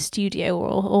being in a studio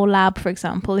or lab, for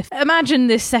example? Imagine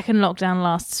this second lockdown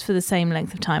lasts for the same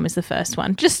length of time as the first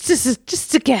one, just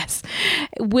to guess.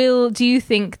 Do you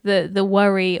think the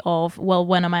worry of, well,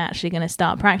 when am I actually going to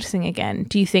start practicing again,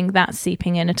 do you think that's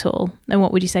seeping in at all? And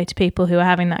what would you say to people who are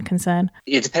having that concern?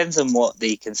 It depends on what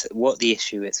the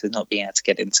issue is with not being able to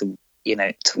get into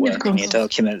to work on your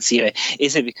documents.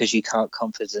 Is it because you can't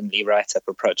confidently write up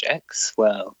a project?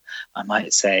 Well, I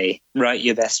might say write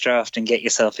your best draft and get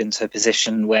yourself into a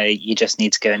position where you just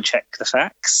need to go and check the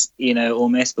facts,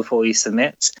 almost before you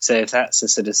submit. So if that's the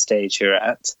sort of stage you're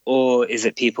at, or is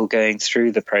it people going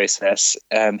through the process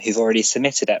who've already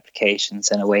submitted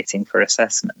applications and are waiting for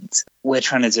assessment? We're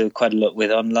trying to do quite a lot with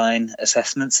online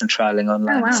assessments and trialing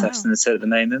online assessments at the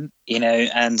moment,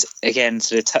 and again,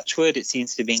 sort of touch wood, it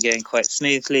seems to have been going quite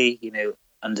smoothly.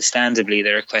 Understandably,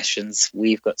 there are questions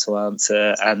we've got to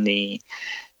answer and the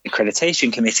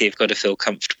accreditation committee have got to feel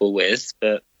comfortable with,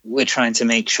 but we're trying to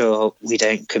make sure we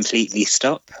don't completely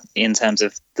stop in terms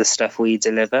of the stuff we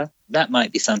deliver. That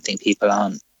might be something people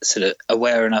aren't sort of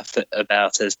aware enough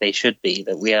about as they should be,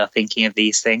 that we are thinking of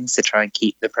these things to try and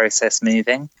keep the process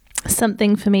moving.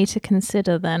 Something for me to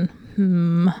consider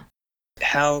then.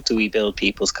 How do we build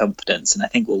people's confidence? And I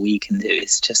think what we can do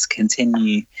is just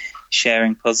continue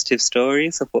sharing positive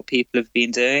stories of what people have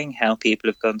been doing, how people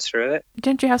have gone through it.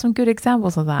 Don't you have some good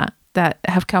examples of that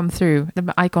have come through?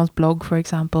 The Icons blog, for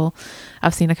example,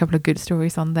 I've seen a couple of good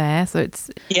stories on there. So it's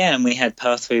and we had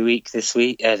Pathway Week this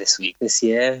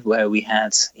year, where we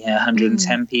had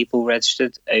 110 people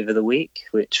registered over the week,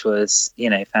 which was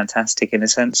fantastic in a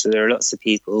sense. So there are lots of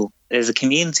people. There's a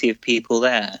community of people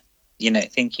there,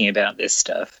 thinking about this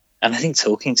stuff. And I think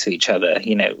talking to each other,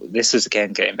 this was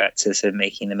again going back to sort of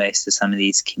making the most of some of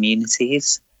these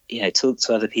communities. talk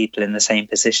to other people in the same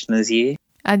position as you.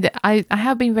 And I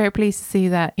have been very pleased to see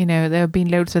that, there have been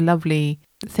loads of lovely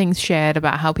things shared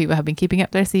about how people have been keeping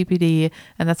up their CPD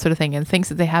and that sort of thing, and things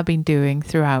that they have been doing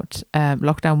throughout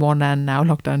lockdown 1 and now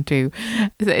lockdown 2.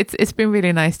 It's been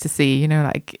really nice to see,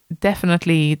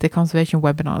 definitely the conservation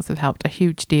webinars have helped a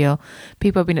huge deal.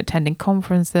 People have been attending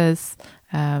conferences,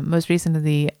 most recently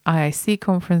the IIC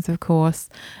conference, of course,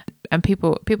 and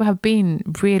people have been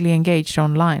really engaged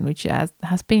online, which has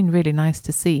been really nice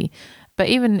to see. But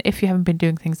even if you haven't been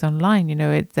doing things online,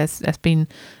 there's been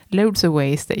loads of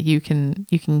ways that you can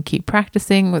keep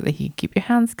practicing, whether you keep your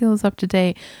hand skills up to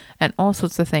date and all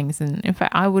sorts of things. And in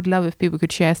fact, I would love if people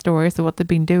could share stories of what they've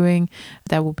been doing.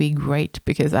 That would be great,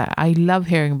 because I love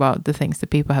hearing about the things that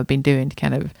people have been doing to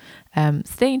kind of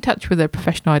stay in touch with their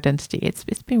professional identity.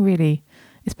 It's been really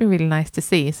nice to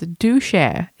see. So do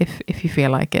share if you feel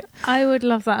like it. I would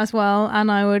love that as well. And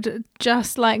I would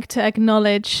just like to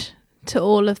acknowledge to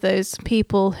all of those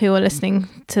people who are listening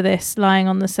to this lying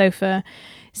on the sofa.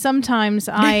 Sometimes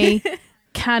I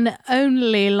can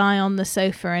only lie on the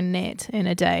sofa and knit in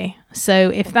a day.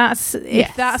 So if that's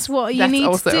what you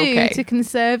need to do to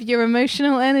conserve your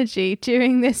emotional energy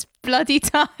during this bloody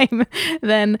time,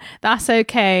 then that's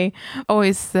okay.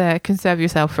 Always conserve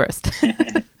yourself first.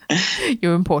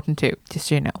 You're important too, just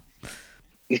so you know.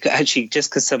 Actually, just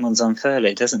because someone's on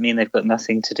furlough doesn't mean they've got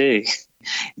nothing to do.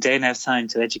 You don't have time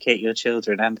to educate your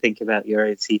children and think about your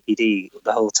own CPD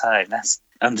the whole time. That's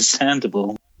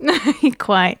understandable.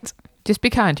 Quite. Just be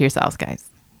kind to yourselves, guys.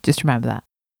 Just remember that.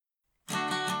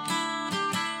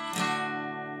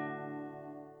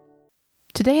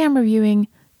 Today I'm reviewing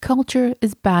Culture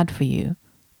is Bad for You,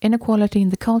 Inequality in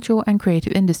the Cultural and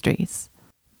Creative Industries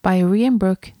by Rian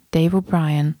Brooke, Dave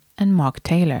O'Brien and Mark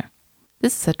Taylor.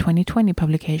 This is a 2020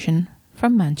 publication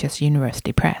from Manchester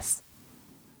University Press.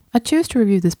 I chose to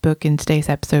review this book in today's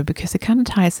episode because it kind of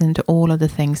ties into all of the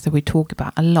things that we talk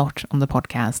about a lot on the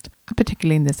podcast,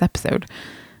 particularly in this episode.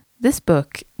 This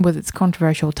book, with its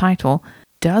controversial title,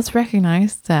 does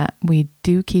recognize that we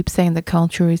do keep saying that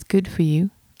culture is good for you,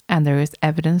 and there is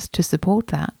evidence to support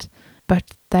that,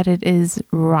 but that it is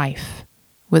rife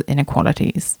with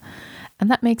inequalities.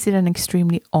 And that makes it an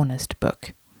extremely honest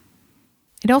book.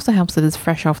 It also helps that it's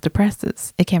fresh off the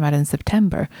presses. It came out in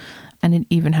September, and it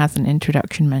even has an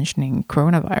introduction mentioning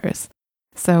coronavirus.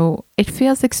 So it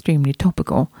feels extremely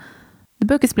topical. The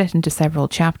book is split into several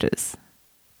chapters.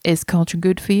 Is culture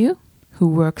good for you? Who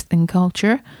works in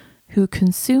culture? Who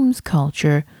consumes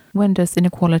culture? When does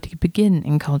inequality begin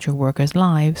in culture workers'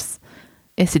 lives?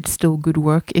 Is it still good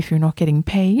work if you're not getting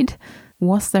paid?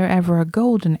 Was there ever a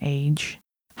golden age?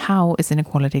 How is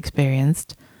inequality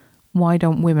experienced? Why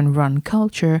don't women run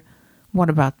culture? What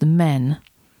about the men?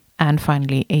 And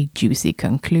finally, a juicy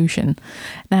conclusion.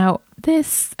 Now,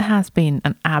 this has been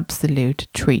an absolute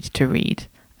treat to read.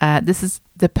 This is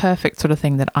the perfect sort of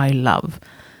thing that I love.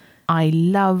 I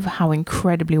love how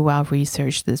incredibly well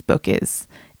researched this book is.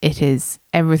 It is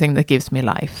everything that gives me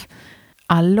life.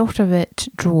 A lot of it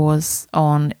draws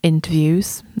on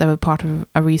interviews that were part of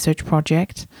a research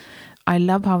project. I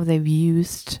love how they've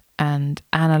used and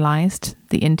analysed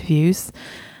the interviews.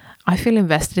 I feel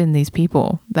invested in these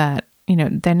people that,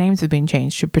 their names have been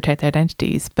changed to protect their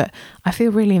identities, but I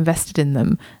feel really invested in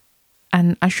them.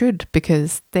 And I should,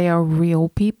 because they are real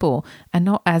people and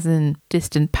not as in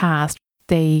distant past.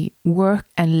 They work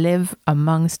and live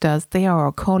amongst us. They are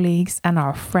our colleagues and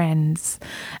our friends,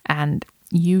 and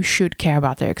you should care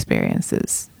about their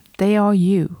experiences. They are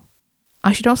you.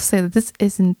 I should also say that this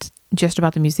isn't just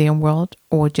about the museum world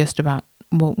or just about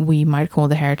what we might call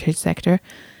the heritage sector.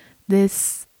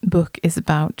 This book is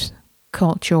about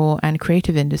cultural and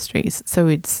creative industries, so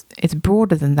it's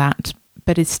broader than that,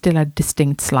 but it's still a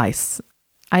distinct slice.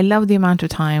 I love the amount of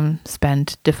time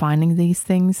spent defining these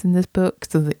things in this book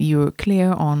so that you're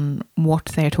clear on what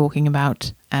they're talking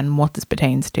about and what this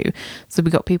pertains to. So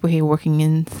we got people here working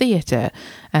in theatre,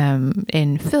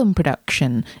 in film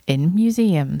production, in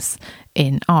museums,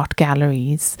 in art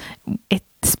galleries. It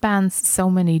spans so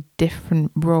many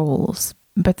different roles,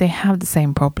 but they have the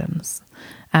same problems.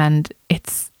 And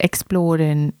it's explored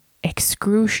in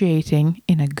excruciating,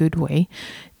 in a good way,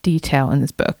 detail in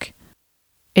this book.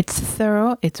 It's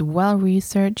thorough, it's well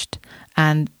researched,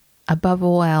 and above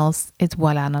all else, it's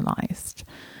well analysed.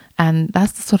 And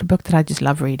that's the sort of book that I just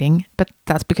love reading, but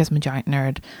that's because I'm a giant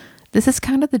nerd. This is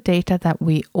kind of the data that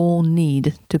we all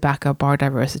need to back up our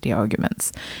diversity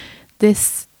arguments.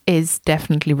 This is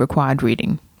definitely required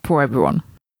reading for everyone.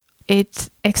 It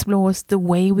explores the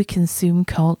way we consume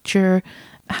culture,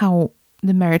 how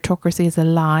the meritocracy is a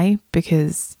lie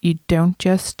because you don't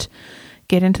just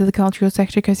get into the cultural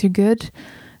sector because you're good.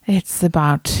 It's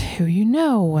about who you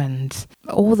know and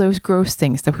all those gross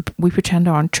things that we pretend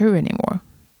aren't true anymore.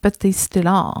 But they still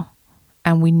are,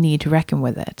 and we need to reckon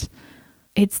with it.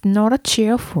 It's not a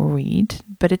cheerful read,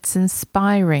 but it's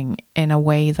inspiring in a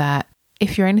way that,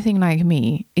 if you're anything like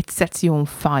me, it sets you on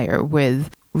fire with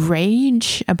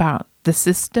rage about the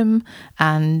system,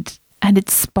 and it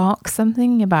sparks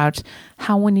something about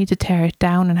how we need to tear it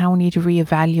down and how we need to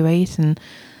reevaluate. And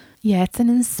yeah, it's an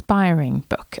inspiring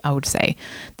book, I would say.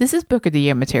 This is Book of the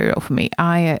Year material for me.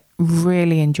 I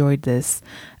really enjoyed this,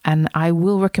 and I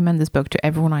will recommend this book to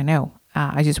everyone I know.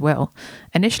 I just will.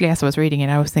 Initially, as I was reading it,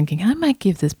 I was thinking, I might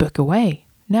give this book away.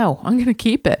 No, I'm going to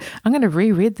keep it. I'm going to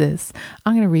reread this.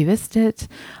 I'm going to revisit it.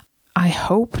 I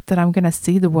hope that I'm going to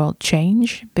see the world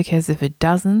change, because if it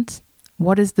doesn't,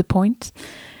 what is the point?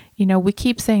 You know, we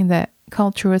keep saying that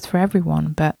culture is for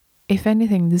everyone, but if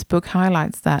anything, this book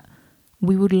highlights that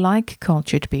we would like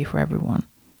culture to be for everyone,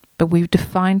 but we've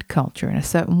defined culture in a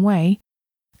certain way,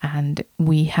 and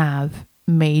we have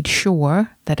made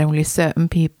sure that only certain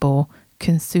people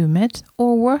consume it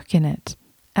or work in it,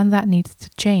 and that needs to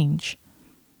change.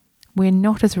 We're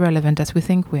not as relevant as we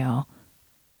think we are,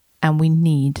 and we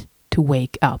need to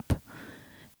wake up.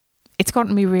 It's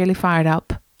gotten me really fired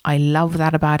up. I love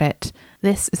that about it.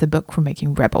 This is a book for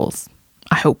making rebels.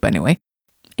 I hope, anyway.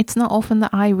 It's not often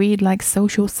that I read like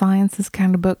social sciences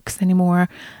kind of books anymore,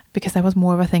 because that was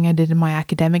more of a thing I did in my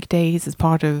academic days as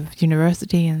part of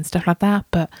university and stuff like that.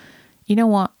 But you know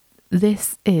what?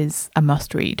 This is a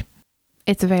must read.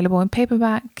 It's available in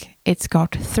paperback. It's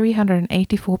got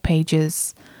 384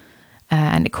 pages.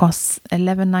 And it costs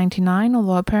 $11.99,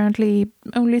 although apparently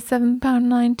only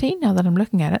 £7.19 now that I'm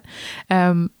looking at it.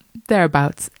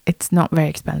 Thereabouts. It's not very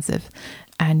expensive.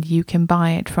 And you can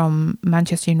buy it from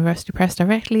Manchester University Press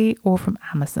directly or from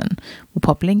Amazon. We'll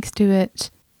pop links to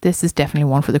it. This is definitely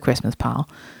one for the Christmas pile.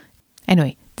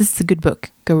 Anyway, this is a good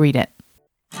book. Go read it.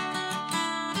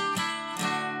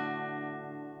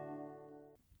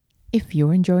 If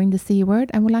you're enjoying the C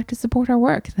Word and would like to support our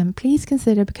work, then please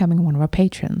consider becoming one of our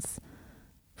patrons.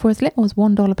 For as little as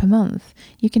 $1 per month,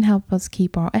 you can help us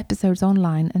keep our episodes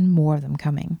online and more of them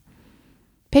coming.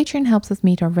 Patreon helps us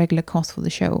meet our regular costs for the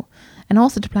show, and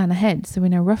also to plan ahead so we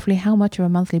know roughly how much of a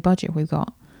monthly budget we've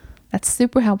got. That's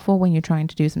super helpful when you're trying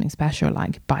to do something special,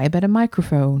 like buy a better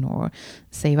microphone or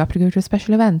save up to go to a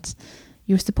special event.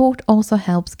 Your support also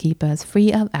helps keep us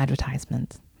free of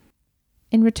advertisement.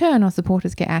 In return, our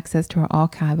supporters get access to our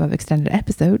archive of extended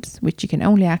episodes, which you can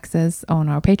only access on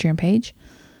our Patreon page.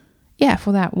 Yeah,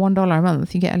 for that $1 a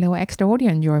month, you get a little extra audio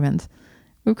enjoyment.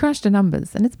 We've crunched the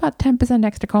numbers, and it's about 10%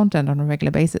 extra content on a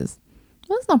regular basis.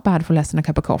 Well, that's not bad for less than a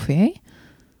cup of coffee, eh?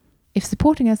 If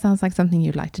supporting us sounds like something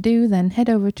you'd like to do, then head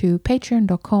over to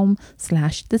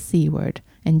patreon.com/thecword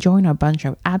and join our bunch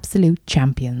of absolute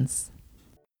champions.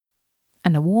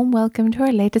 And a warm welcome to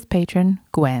our latest patron,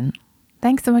 Gwen.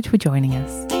 Thanks so much for joining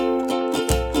us.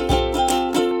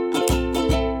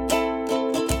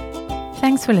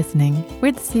 Thanks for listening.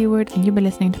 We're the C Word, and you'll be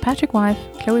listening to Patrick Wife,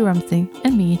 Chloe Rumsey,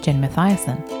 and me, Jen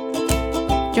Mathiasen.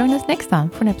 Join us next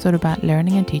time for an episode about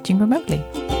learning and teaching remotely.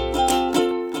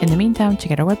 In the meantime,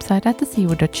 check out our website at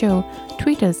thecword.show,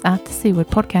 tweet us at the C Word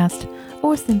Podcast,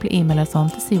 or simply email us on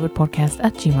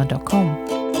thecwordpodcast@gmail.com.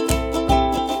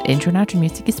 The intro and outro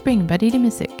music is Spring by Didi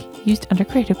Music, used under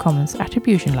Creative Commons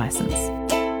Attribution License.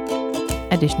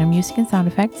 Additional music and sound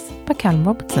effects by Callum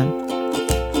Robertson.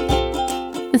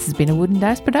 This has been a Wooden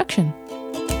Dice production.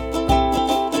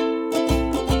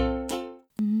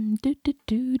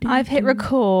 I've hit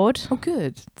record. Oh,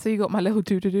 good. So you got my little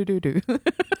do-do-do-do-do.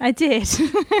 I did.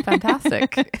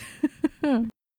 Fantastic.